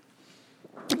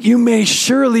 you may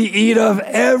surely eat of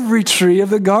every tree of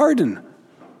the garden.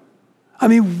 I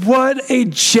mean, what a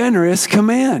generous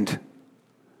command.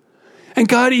 And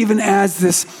God even adds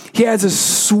this, he adds a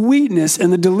sweetness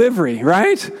in the delivery,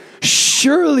 right?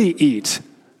 Surely eat,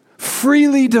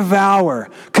 freely devour,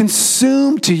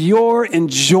 consume to your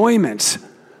enjoyment.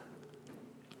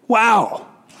 Wow.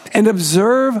 And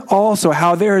observe also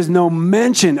how there is no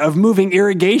mention of moving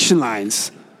irrigation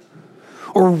lines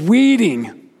or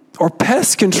weeding or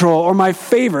pest control, or my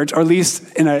favorite, or at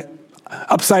least in an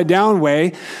upside down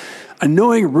way,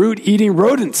 annoying root-eating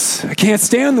rodents. I can't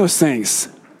stand those things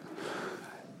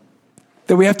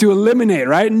that we have to eliminate,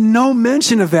 right? No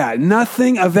mention of that.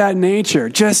 Nothing of that nature.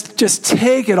 Just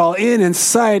take it all in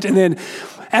sight, and then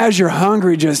as you're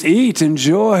hungry, just eat,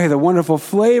 enjoy the wonderful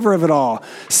flavor of it all.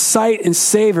 Sight and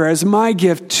savor as my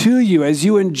gift to you as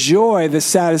you enjoy the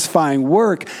satisfying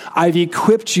work I've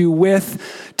equipped you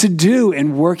with to do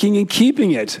in working and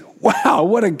keeping it. Wow,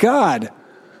 what a God.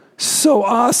 So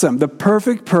awesome. The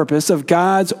perfect purpose of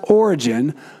God's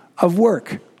origin of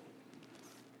work.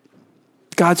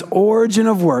 God's origin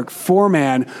of work for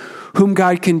man, whom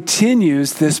God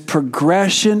continues this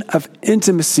progression of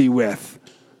intimacy with.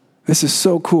 This is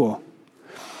so cool.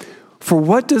 For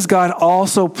what does God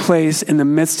also place in the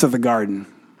midst of the garden?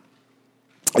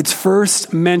 It's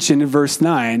first mentioned in verse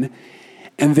 9,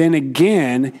 and then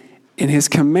again in his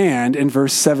command in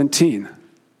verse 17.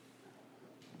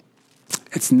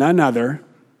 It's none other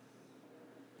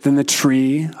than the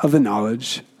tree of the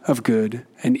knowledge of good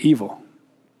and evil.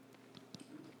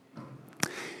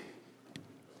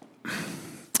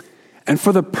 And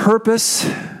for the purpose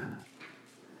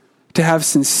to have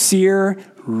sincere,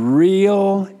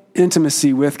 real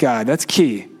intimacy with God. That's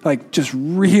key. Like just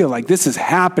real, like this is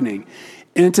happening.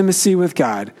 Intimacy with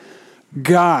God.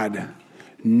 God,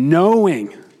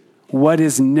 knowing what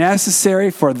is necessary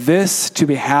for this to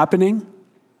be happening,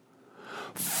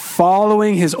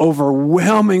 following his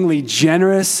overwhelmingly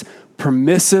generous,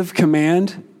 permissive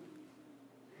command,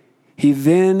 he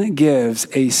then gives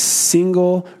a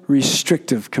single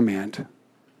restrictive command.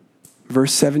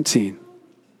 Verse 17.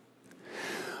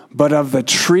 But of the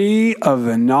tree of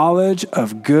the knowledge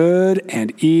of good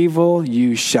and evil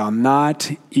you shall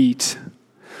not eat.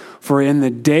 For in the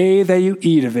day that you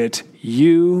eat of it,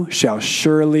 you shall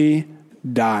surely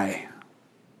die.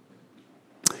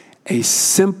 A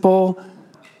simple,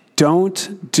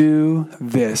 don't do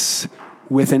this,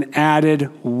 with an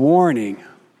added warning.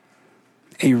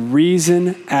 A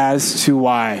reason as to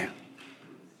why.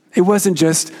 It wasn't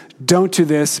just, don't do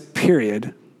this,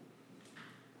 period.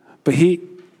 But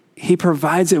he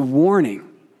provides a warning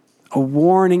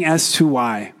as to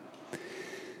why.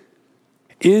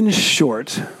 In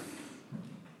short,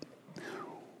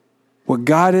 what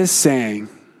God is saying,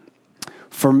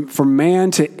 for man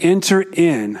to enter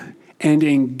in and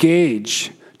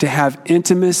engage, to have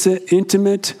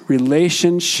intimate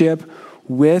relationship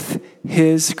with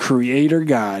his creator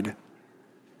God,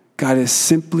 God is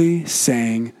simply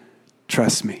saying,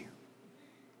 trust me.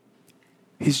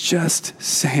 He's just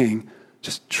saying,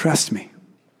 just trust me.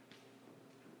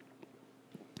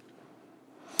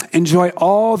 Enjoy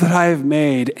all that I have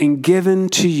made and given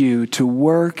to you to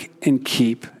work and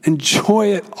keep. Enjoy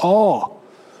it all.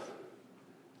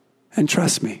 And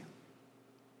trust me.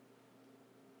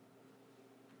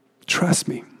 Trust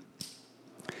me.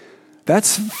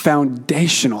 That's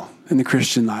foundational in the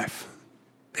Christian life.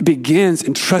 It begins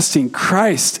in trusting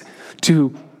Christ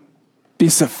to be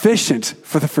sufficient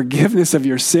for the forgiveness of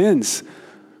your sins,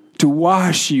 to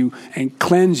wash you and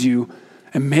cleanse you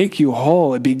and make you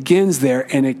whole. It begins there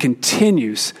and it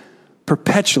continues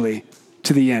perpetually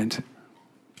to the end.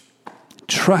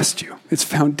 Trust you. It's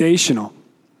foundational.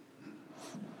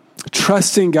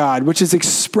 Trusting God, which is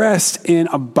expressed in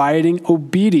abiding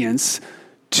obedience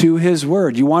to his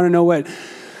word. You want to know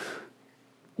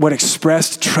what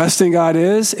expressed trusting God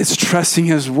is? It's trusting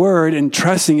his word, and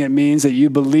trusting it means that you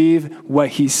believe what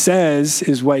he says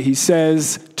is what he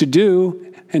says to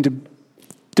do and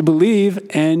to believe,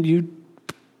 and you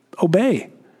obey.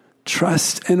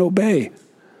 Trust and obey.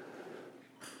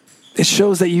 It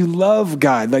shows that you love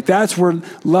God. Like that's where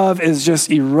love is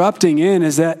just erupting in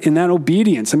that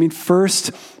obedience. I mean, 1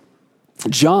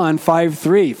 John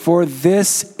 5:3, for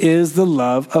this is the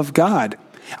love of God,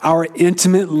 our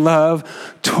intimate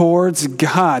love towards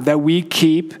God, that we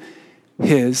keep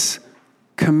his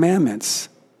commandments.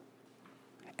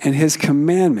 And his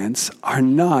commandments are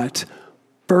not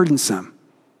burdensome.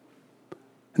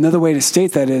 Another way to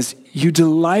state that is you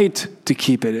delight to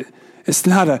keep it. It's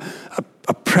not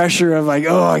a pressure of like,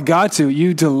 oh, I got to.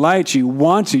 You delight, you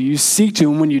want to, you seek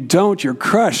to, and when you don't, you're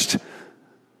crushed.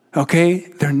 Okay?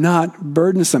 They're not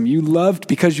burdensome.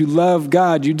 Because you love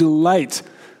God, you delight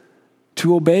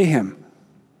to obey him.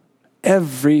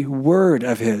 Every word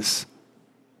of his.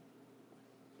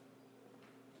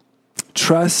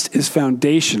 Trust is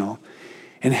foundational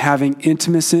in having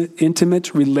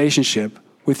intimate relationship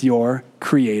with your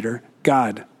Creator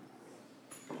God.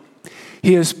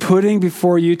 He is putting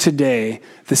before you today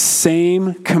the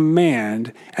same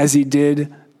command as he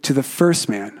did to the first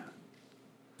man.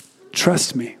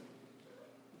 Trust me.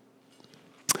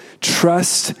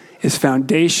 Trust is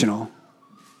foundational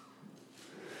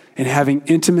in having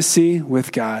intimacy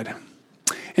with God.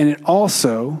 And it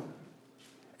also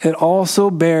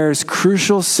bears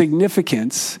crucial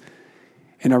significance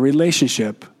in our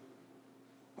relationship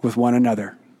with one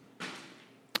another,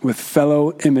 with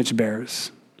fellow image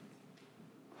bearers.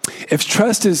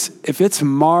 If it's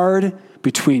marred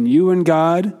between you and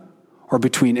God or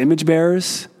between image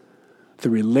bearers, the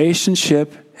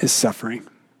relationship is suffering.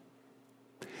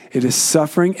 It is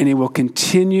suffering, and it will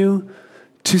continue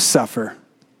to suffer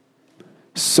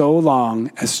so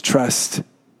long as trust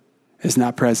is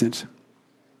not present,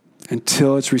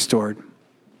 until it's restored.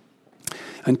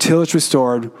 Until it's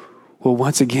restored, will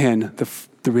once again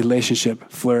the relationship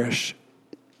flourish.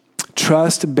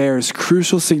 Trust bears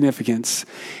crucial significance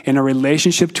in our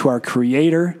relationship to our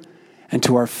Creator and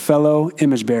to our fellow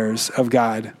image bearers of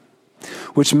God,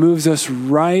 which moves us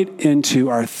right into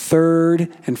our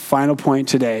third and final point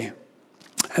today,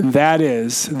 and that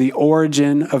is the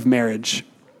origin of marriage.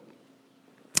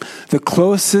 The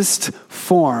closest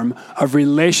form of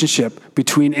relationship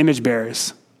between image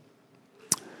bearers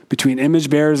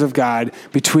of God,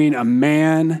 between a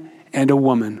man and a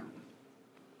woman.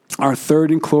 Our third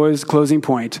and closing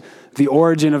point, the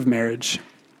origin of marriage.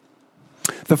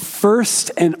 The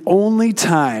first and only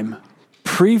time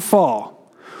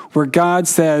pre-fall where God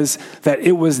says that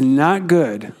it was not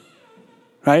good,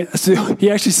 right? So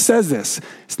he actually says this.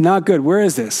 It's not good. Where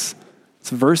is this? It's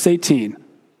verse 18.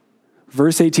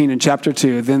 Verse 18 in chapter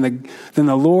 2, then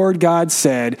the Lord God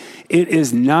said, "It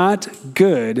is not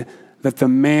good that the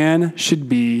man should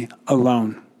be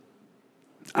alone.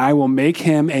 I will make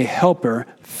him a helper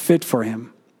fit for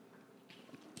him."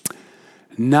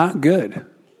 Not good,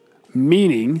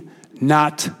 meaning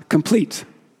not complete.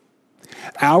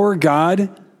 Our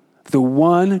God, the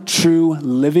one true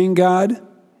living God,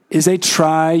 is a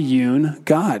triune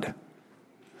God.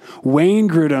 Wayne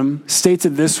Grudem states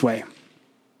it this way: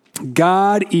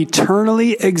 God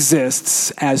eternally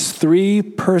exists as three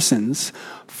persons,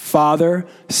 Father,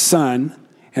 Son,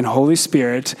 and Holy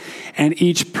Spirit, and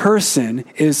each person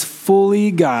is fully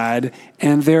God,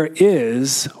 and there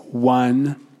is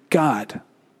one God.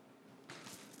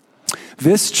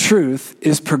 This truth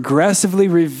is progressively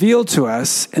revealed to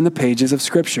us in the pages of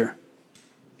Scripture.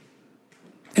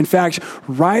 In fact,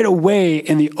 right away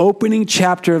in the opening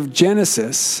chapter of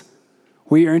Genesis,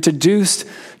 we are introduced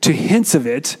to hints of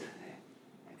it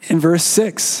in verse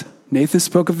 6. Nathan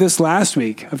spoke of this last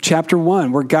week, of chapter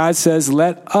 1, where God says,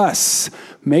 "Let us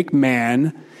make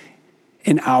man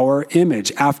in our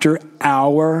image, after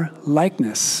our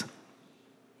likeness."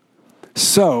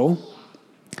 So,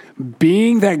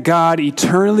 being that God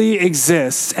eternally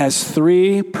exists as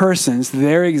three persons,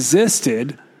 there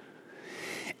existed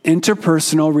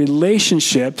interpersonal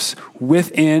relationships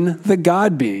within the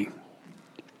God being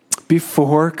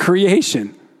before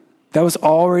creation.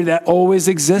 That always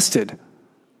existed.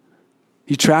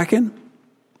 You tracking?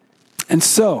 And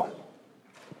so,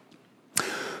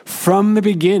 from the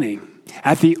beginning,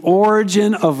 at the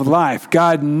origin of life,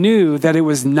 God knew that it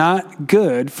was not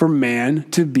good for man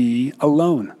to be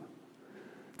alone,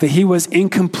 that he was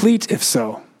incomplete if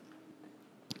so.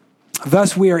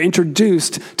 Thus, we are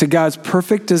introduced to God's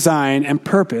perfect design and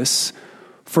purpose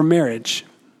for marriage.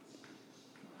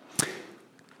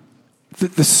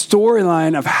 The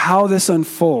storyline of how this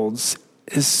unfolds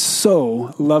is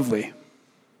so lovely.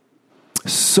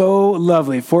 So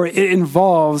lovely, for it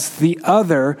involves the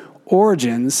other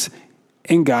origins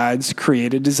in God's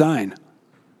created design.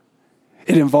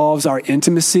 It involves our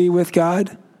intimacy with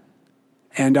God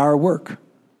and our work.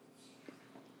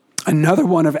 Another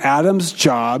one of Adam's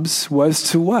jobs was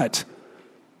to what?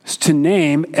 Was to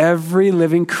name every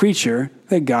living creature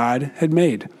that God had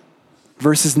made.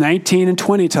 Verses 19 and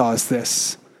 20 tell us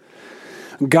this.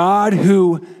 God,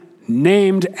 who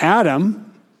named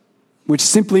Adam, which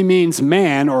simply means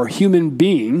man or human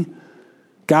being,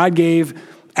 God gave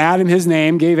Adam his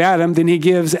name, gave Adam, then he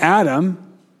gives Adam,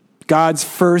 God's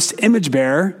first image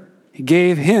bearer, he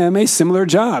gave him a similar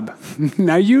job.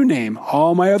 Now you name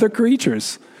all my other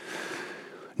creatures.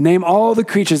 Name all the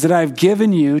creatures that I've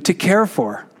given you to care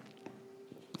for.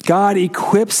 God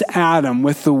equips Adam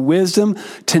with the wisdom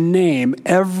to name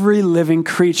every living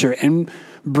creature and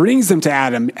brings them to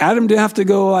Adam. Adam didn't have to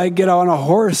go get on a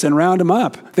horse and round them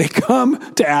up. They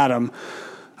come to Adam.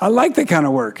 I like that kind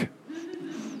of work.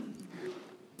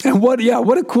 And what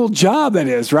a cool job that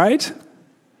is, right?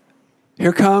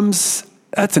 Here comes,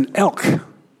 that's an elk.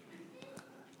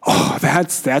 Oh,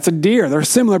 that's a deer. They're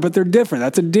similar, but they're different.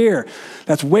 That's a deer.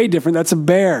 That's way different. That's a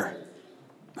bear.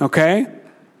 Okay?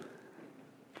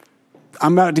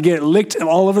 I'm about to get licked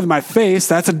all over my face.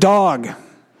 That's a dog.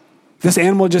 This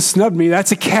animal just snubbed me.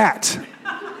 That's a cat.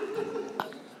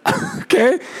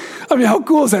 Okay? I mean, how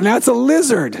cool is that? And that's a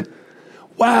lizard.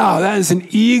 Wow, that is an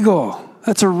eagle.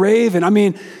 That's a raven. I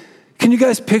mean, can you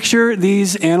guys picture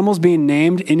these animals being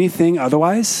named anything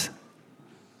otherwise?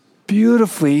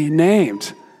 Beautifully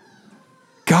named.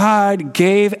 God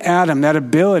gave Adam that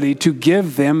ability to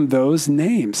give them those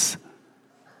names.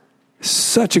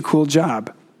 Such a cool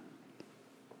job.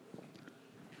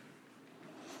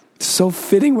 So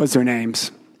fitting was their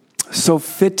names. So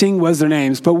fitting was their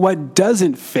names. But what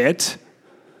doesn't fit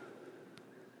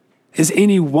is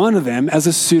any one of them as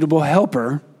a suitable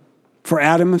helper for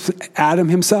Adam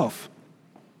himself.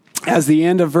 As the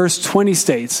end of verse 20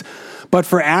 states, but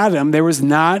for Adam there was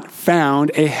not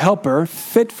found a helper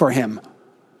fit for him.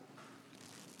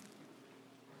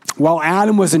 While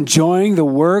Adam was enjoying the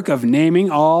work of naming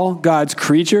all God's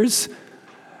creatures,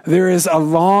 there is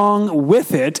along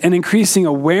with it an increasing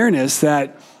awareness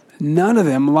that none of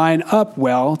them line up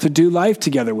well to do life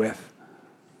together with.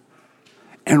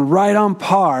 And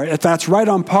that's right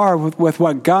on par with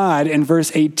what God in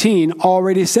verse 18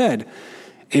 already said.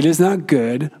 It is not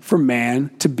good for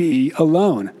man to be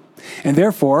alone. And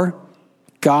therefore,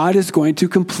 God is going to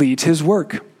complete his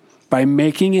work by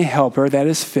making a helper that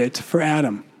is fit for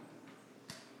Adam.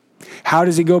 How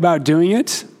does he go about doing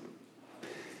it?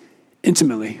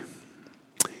 Intimately.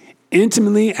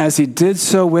 Intimately as he did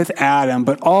so with Adam,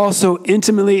 but also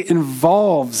intimately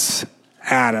involves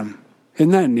Adam.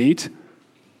 Isn't that neat?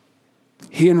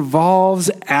 He involves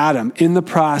Adam in the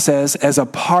process as a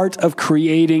part of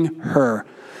creating her.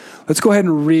 Let's go ahead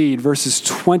and read verses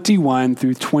 21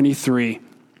 through 23.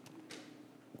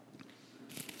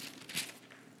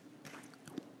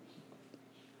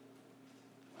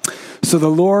 So the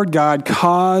Lord God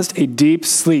caused a deep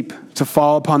sleep to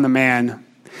fall upon the man,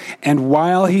 and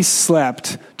while he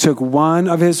slept, took one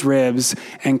of his ribs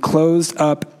and closed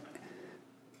up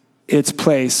its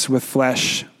place with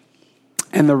flesh.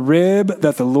 And the rib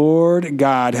that the Lord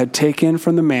God had taken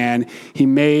from the man, he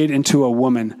made into a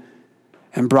woman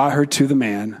and brought her to the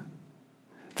man.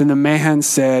 Then the man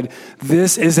said,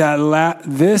 This at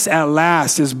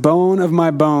last is bone of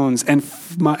my bones and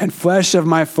flesh of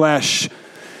my flesh.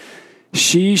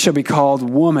 She shall be called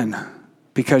woman,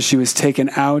 because she was taken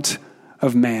out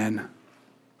of man.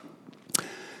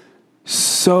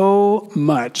 So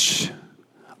much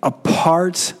a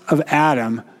part of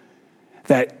Adam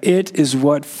that it is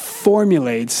what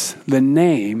formulates the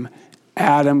name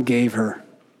Adam gave her.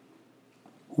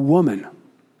 Woman,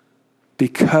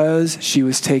 because she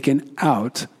was taken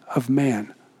out of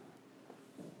man.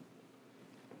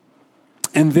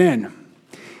 And then,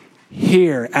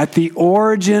 here, at the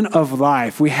origin of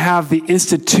life, we have the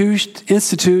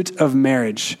institute of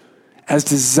marriage as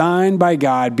designed by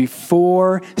God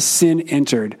before sin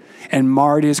entered and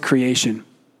marred his creation.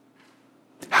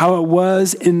 How it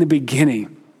was in the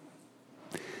beginning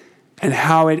and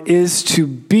how it is to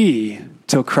be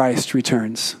till Christ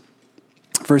returns.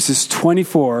 Verses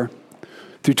 24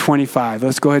 through 25.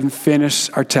 Let's go ahead and finish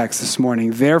our text this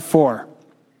morning. Therefore,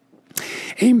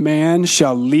 a man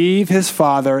shall leave his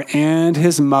father and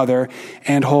his mother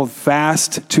and hold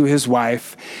fast to his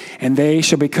wife, and they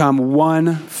shall become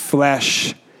one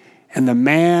flesh. And the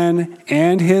man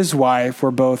and his wife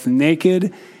were both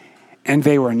naked, and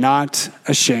they were not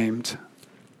ashamed.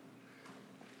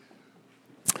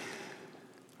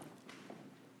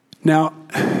 Now,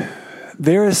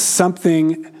 there is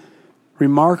something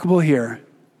remarkable here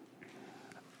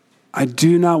I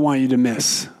do not want you to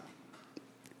miss.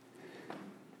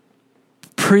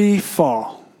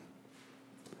 Pre-fall,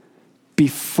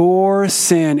 before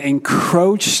sin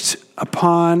encroached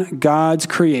upon God's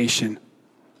creation,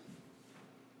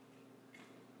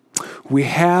 we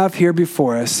have here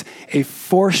before us a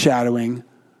foreshadowing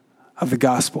of the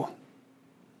gospel.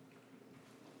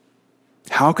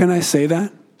 How can I say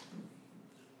that?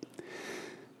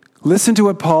 Listen to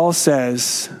what Paul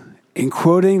says in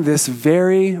quoting this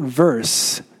very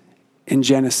verse in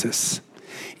Genesis.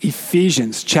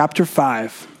 Ephesians chapter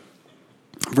 5,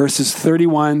 verses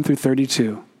 31 through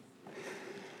 32.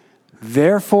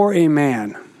 Therefore a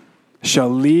man shall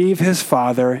leave his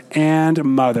father and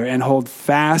mother and hold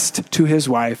fast to his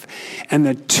wife, and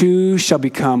the two shall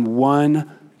become one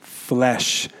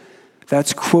flesh.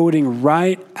 That's quoting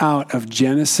right out of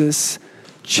Genesis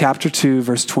chapter 2,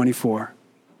 verse 24.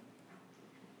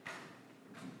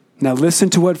 Now listen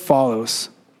to what follows.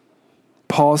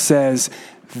 Paul says,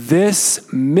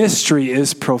 this mystery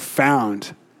is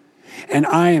profound, and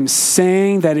I am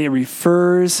saying that it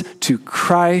refers to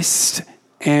Christ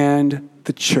and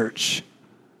the church.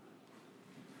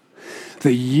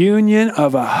 The union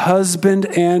of a husband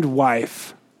and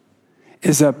wife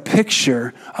is a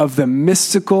picture of the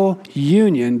mystical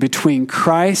union between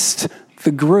Christ,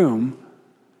 the groom,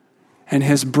 and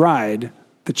his bride,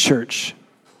 the church.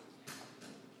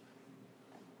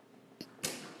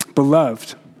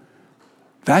 Beloved,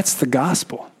 that's the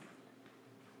gospel.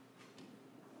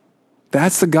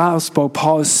 That's the gospel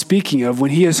Paul is speaking of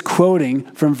when he is quoting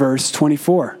from verse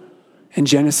 24 in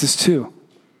Genesis 2,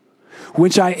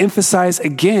 which I emphasize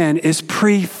again is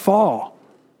pre-fall,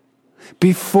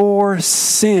 before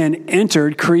sin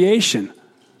entered creation.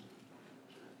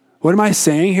 What am I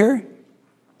saying here?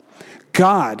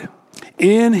 God,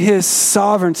 in his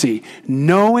sovereignty,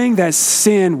 knowing that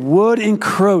sin would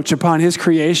encroach upon his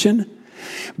creation,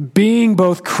 being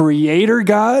both creator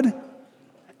God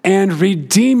and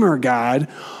redeemer God,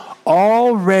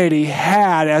 already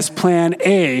had as plan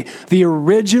A the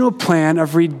original plan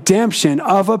of redemption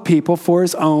of a people for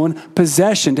his own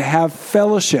possession, to have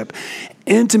fellowship,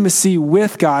 intimacy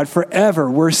with God forever,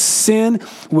 where sin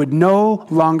would no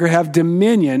longer have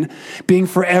dominion, being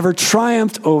forever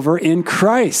triumphed over in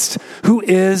Christ, who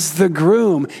is the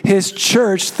groom, his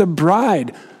church, the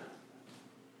bride.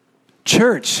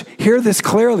 Church, hear this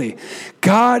clearly.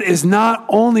 God is not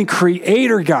only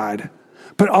creator God,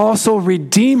 but also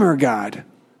redeemer God.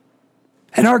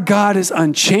 And our God is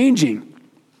unchanging.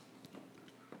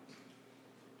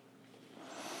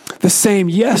 The same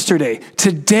yesterday,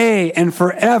 today, and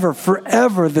forever,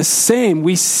 forever the same.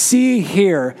 We see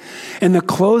here in the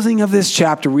closing of this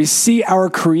chapter, we see our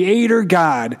creator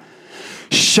God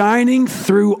shining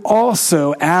through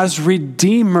also as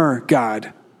redeemer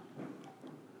God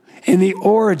in the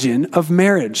origin of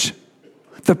marriage.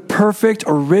 The perfect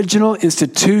original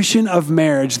institution of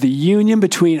marriage, the union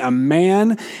between a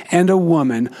man and a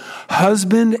woman,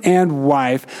 husband and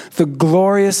wife, the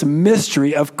glorious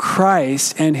mystery of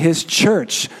Christ and his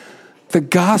church, the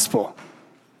gospel.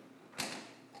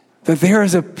 That there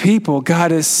is a people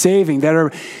God is saving that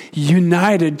are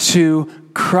united to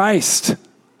Christ.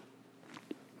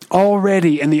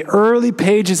 Already in the early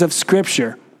pages of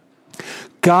Scripture,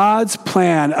 God's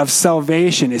plan of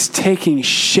salvation is taking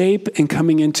shape and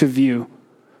coming into view.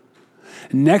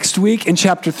 Next week in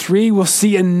chapter 3, we'll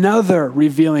see another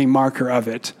revealing marker of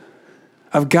it,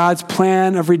 of God's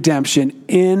plan of redemption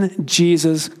in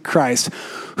Jesus Christ,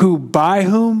 who by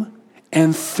whom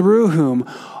and through whom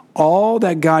all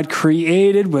that God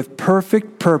created with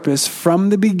perfect purpose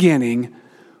from the beginning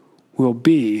will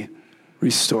be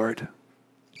restored.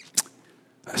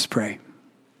 Let's pray.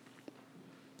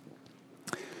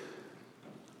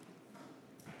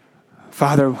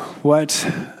 Father, what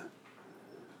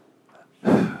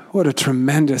a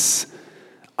tremendous,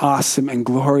 awesome, and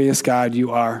glorious God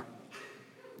you are.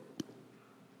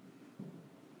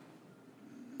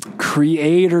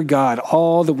 Creator God,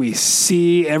 all that we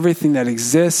see, everything that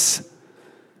exists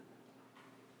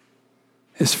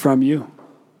is from you.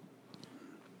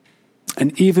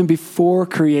 And even before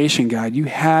creation, God, you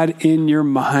had in your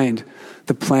mind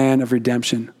the plan of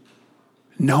redemption,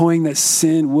 knowing that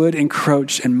sin would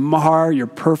encroach and mar your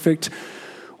perfect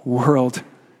world.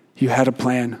 You had a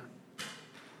plan.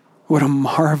 What a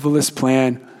marvelous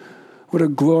plan. What a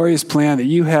glorious plan that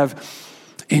you have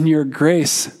in your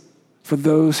grace for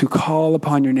those who call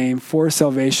upon your name for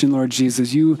salvation, Lord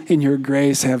Jesus. You, in your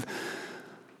grace, have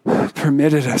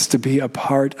permitted us to be a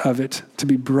part of it, to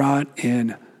be brought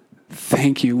in.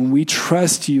 Thank you. When we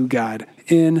trust you, God,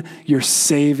 in your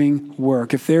saving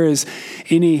work, if there is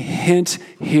any hint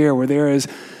here where there is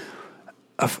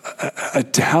a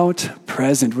doubt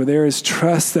present, where there is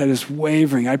trust that is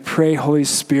wavering, I pray, Holy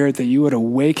Spirit, that you would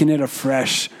awaken it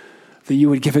afresh, that you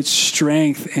would give it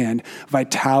strength and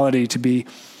vitality to be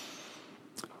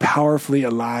powerfully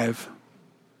alive,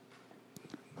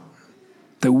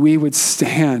 that we would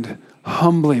stand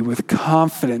humbly with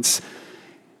confidence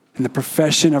in the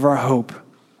profession of our hope,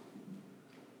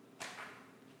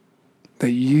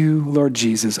 that you, Lord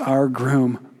Jesus, our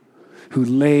groom, who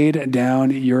laid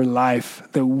down your life,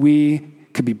 that we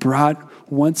could be brought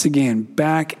once again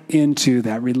back into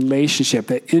that relationship,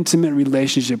 that intimate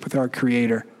relationship with our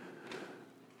Creator.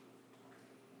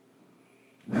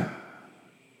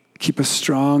 Keep us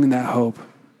strong in that hope.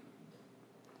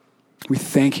 We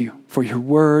thank you for your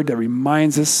word that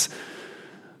reminds us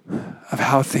of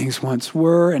how things once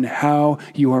were and how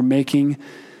you are making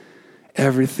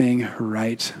everything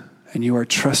right. And you are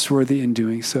trustworthy in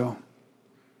doing so.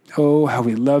 Oh, how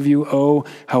we love you. Oh,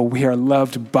 how we are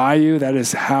loved by you. That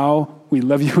is how we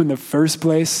love you in the first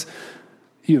place.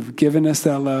 You have given us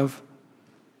that love.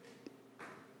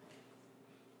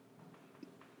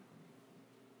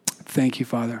 Thank you,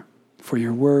 Father, for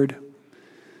your word.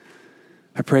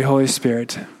 I pray, Holy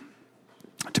Spirit,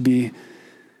 to be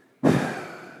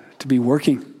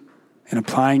working and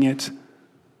applying it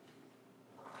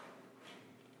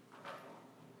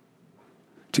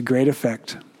to great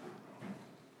effect.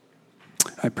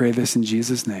 I pray this in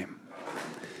Jesus' name.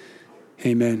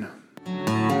 Amen.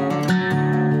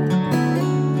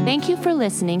 Thank you for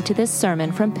listening to this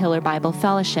sermon from Pillar Bible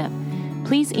Fellowship.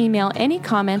 Please email any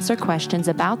comments or questions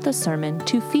about the sermon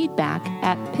to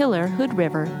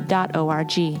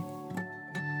feedback@pillarhoodriver.org.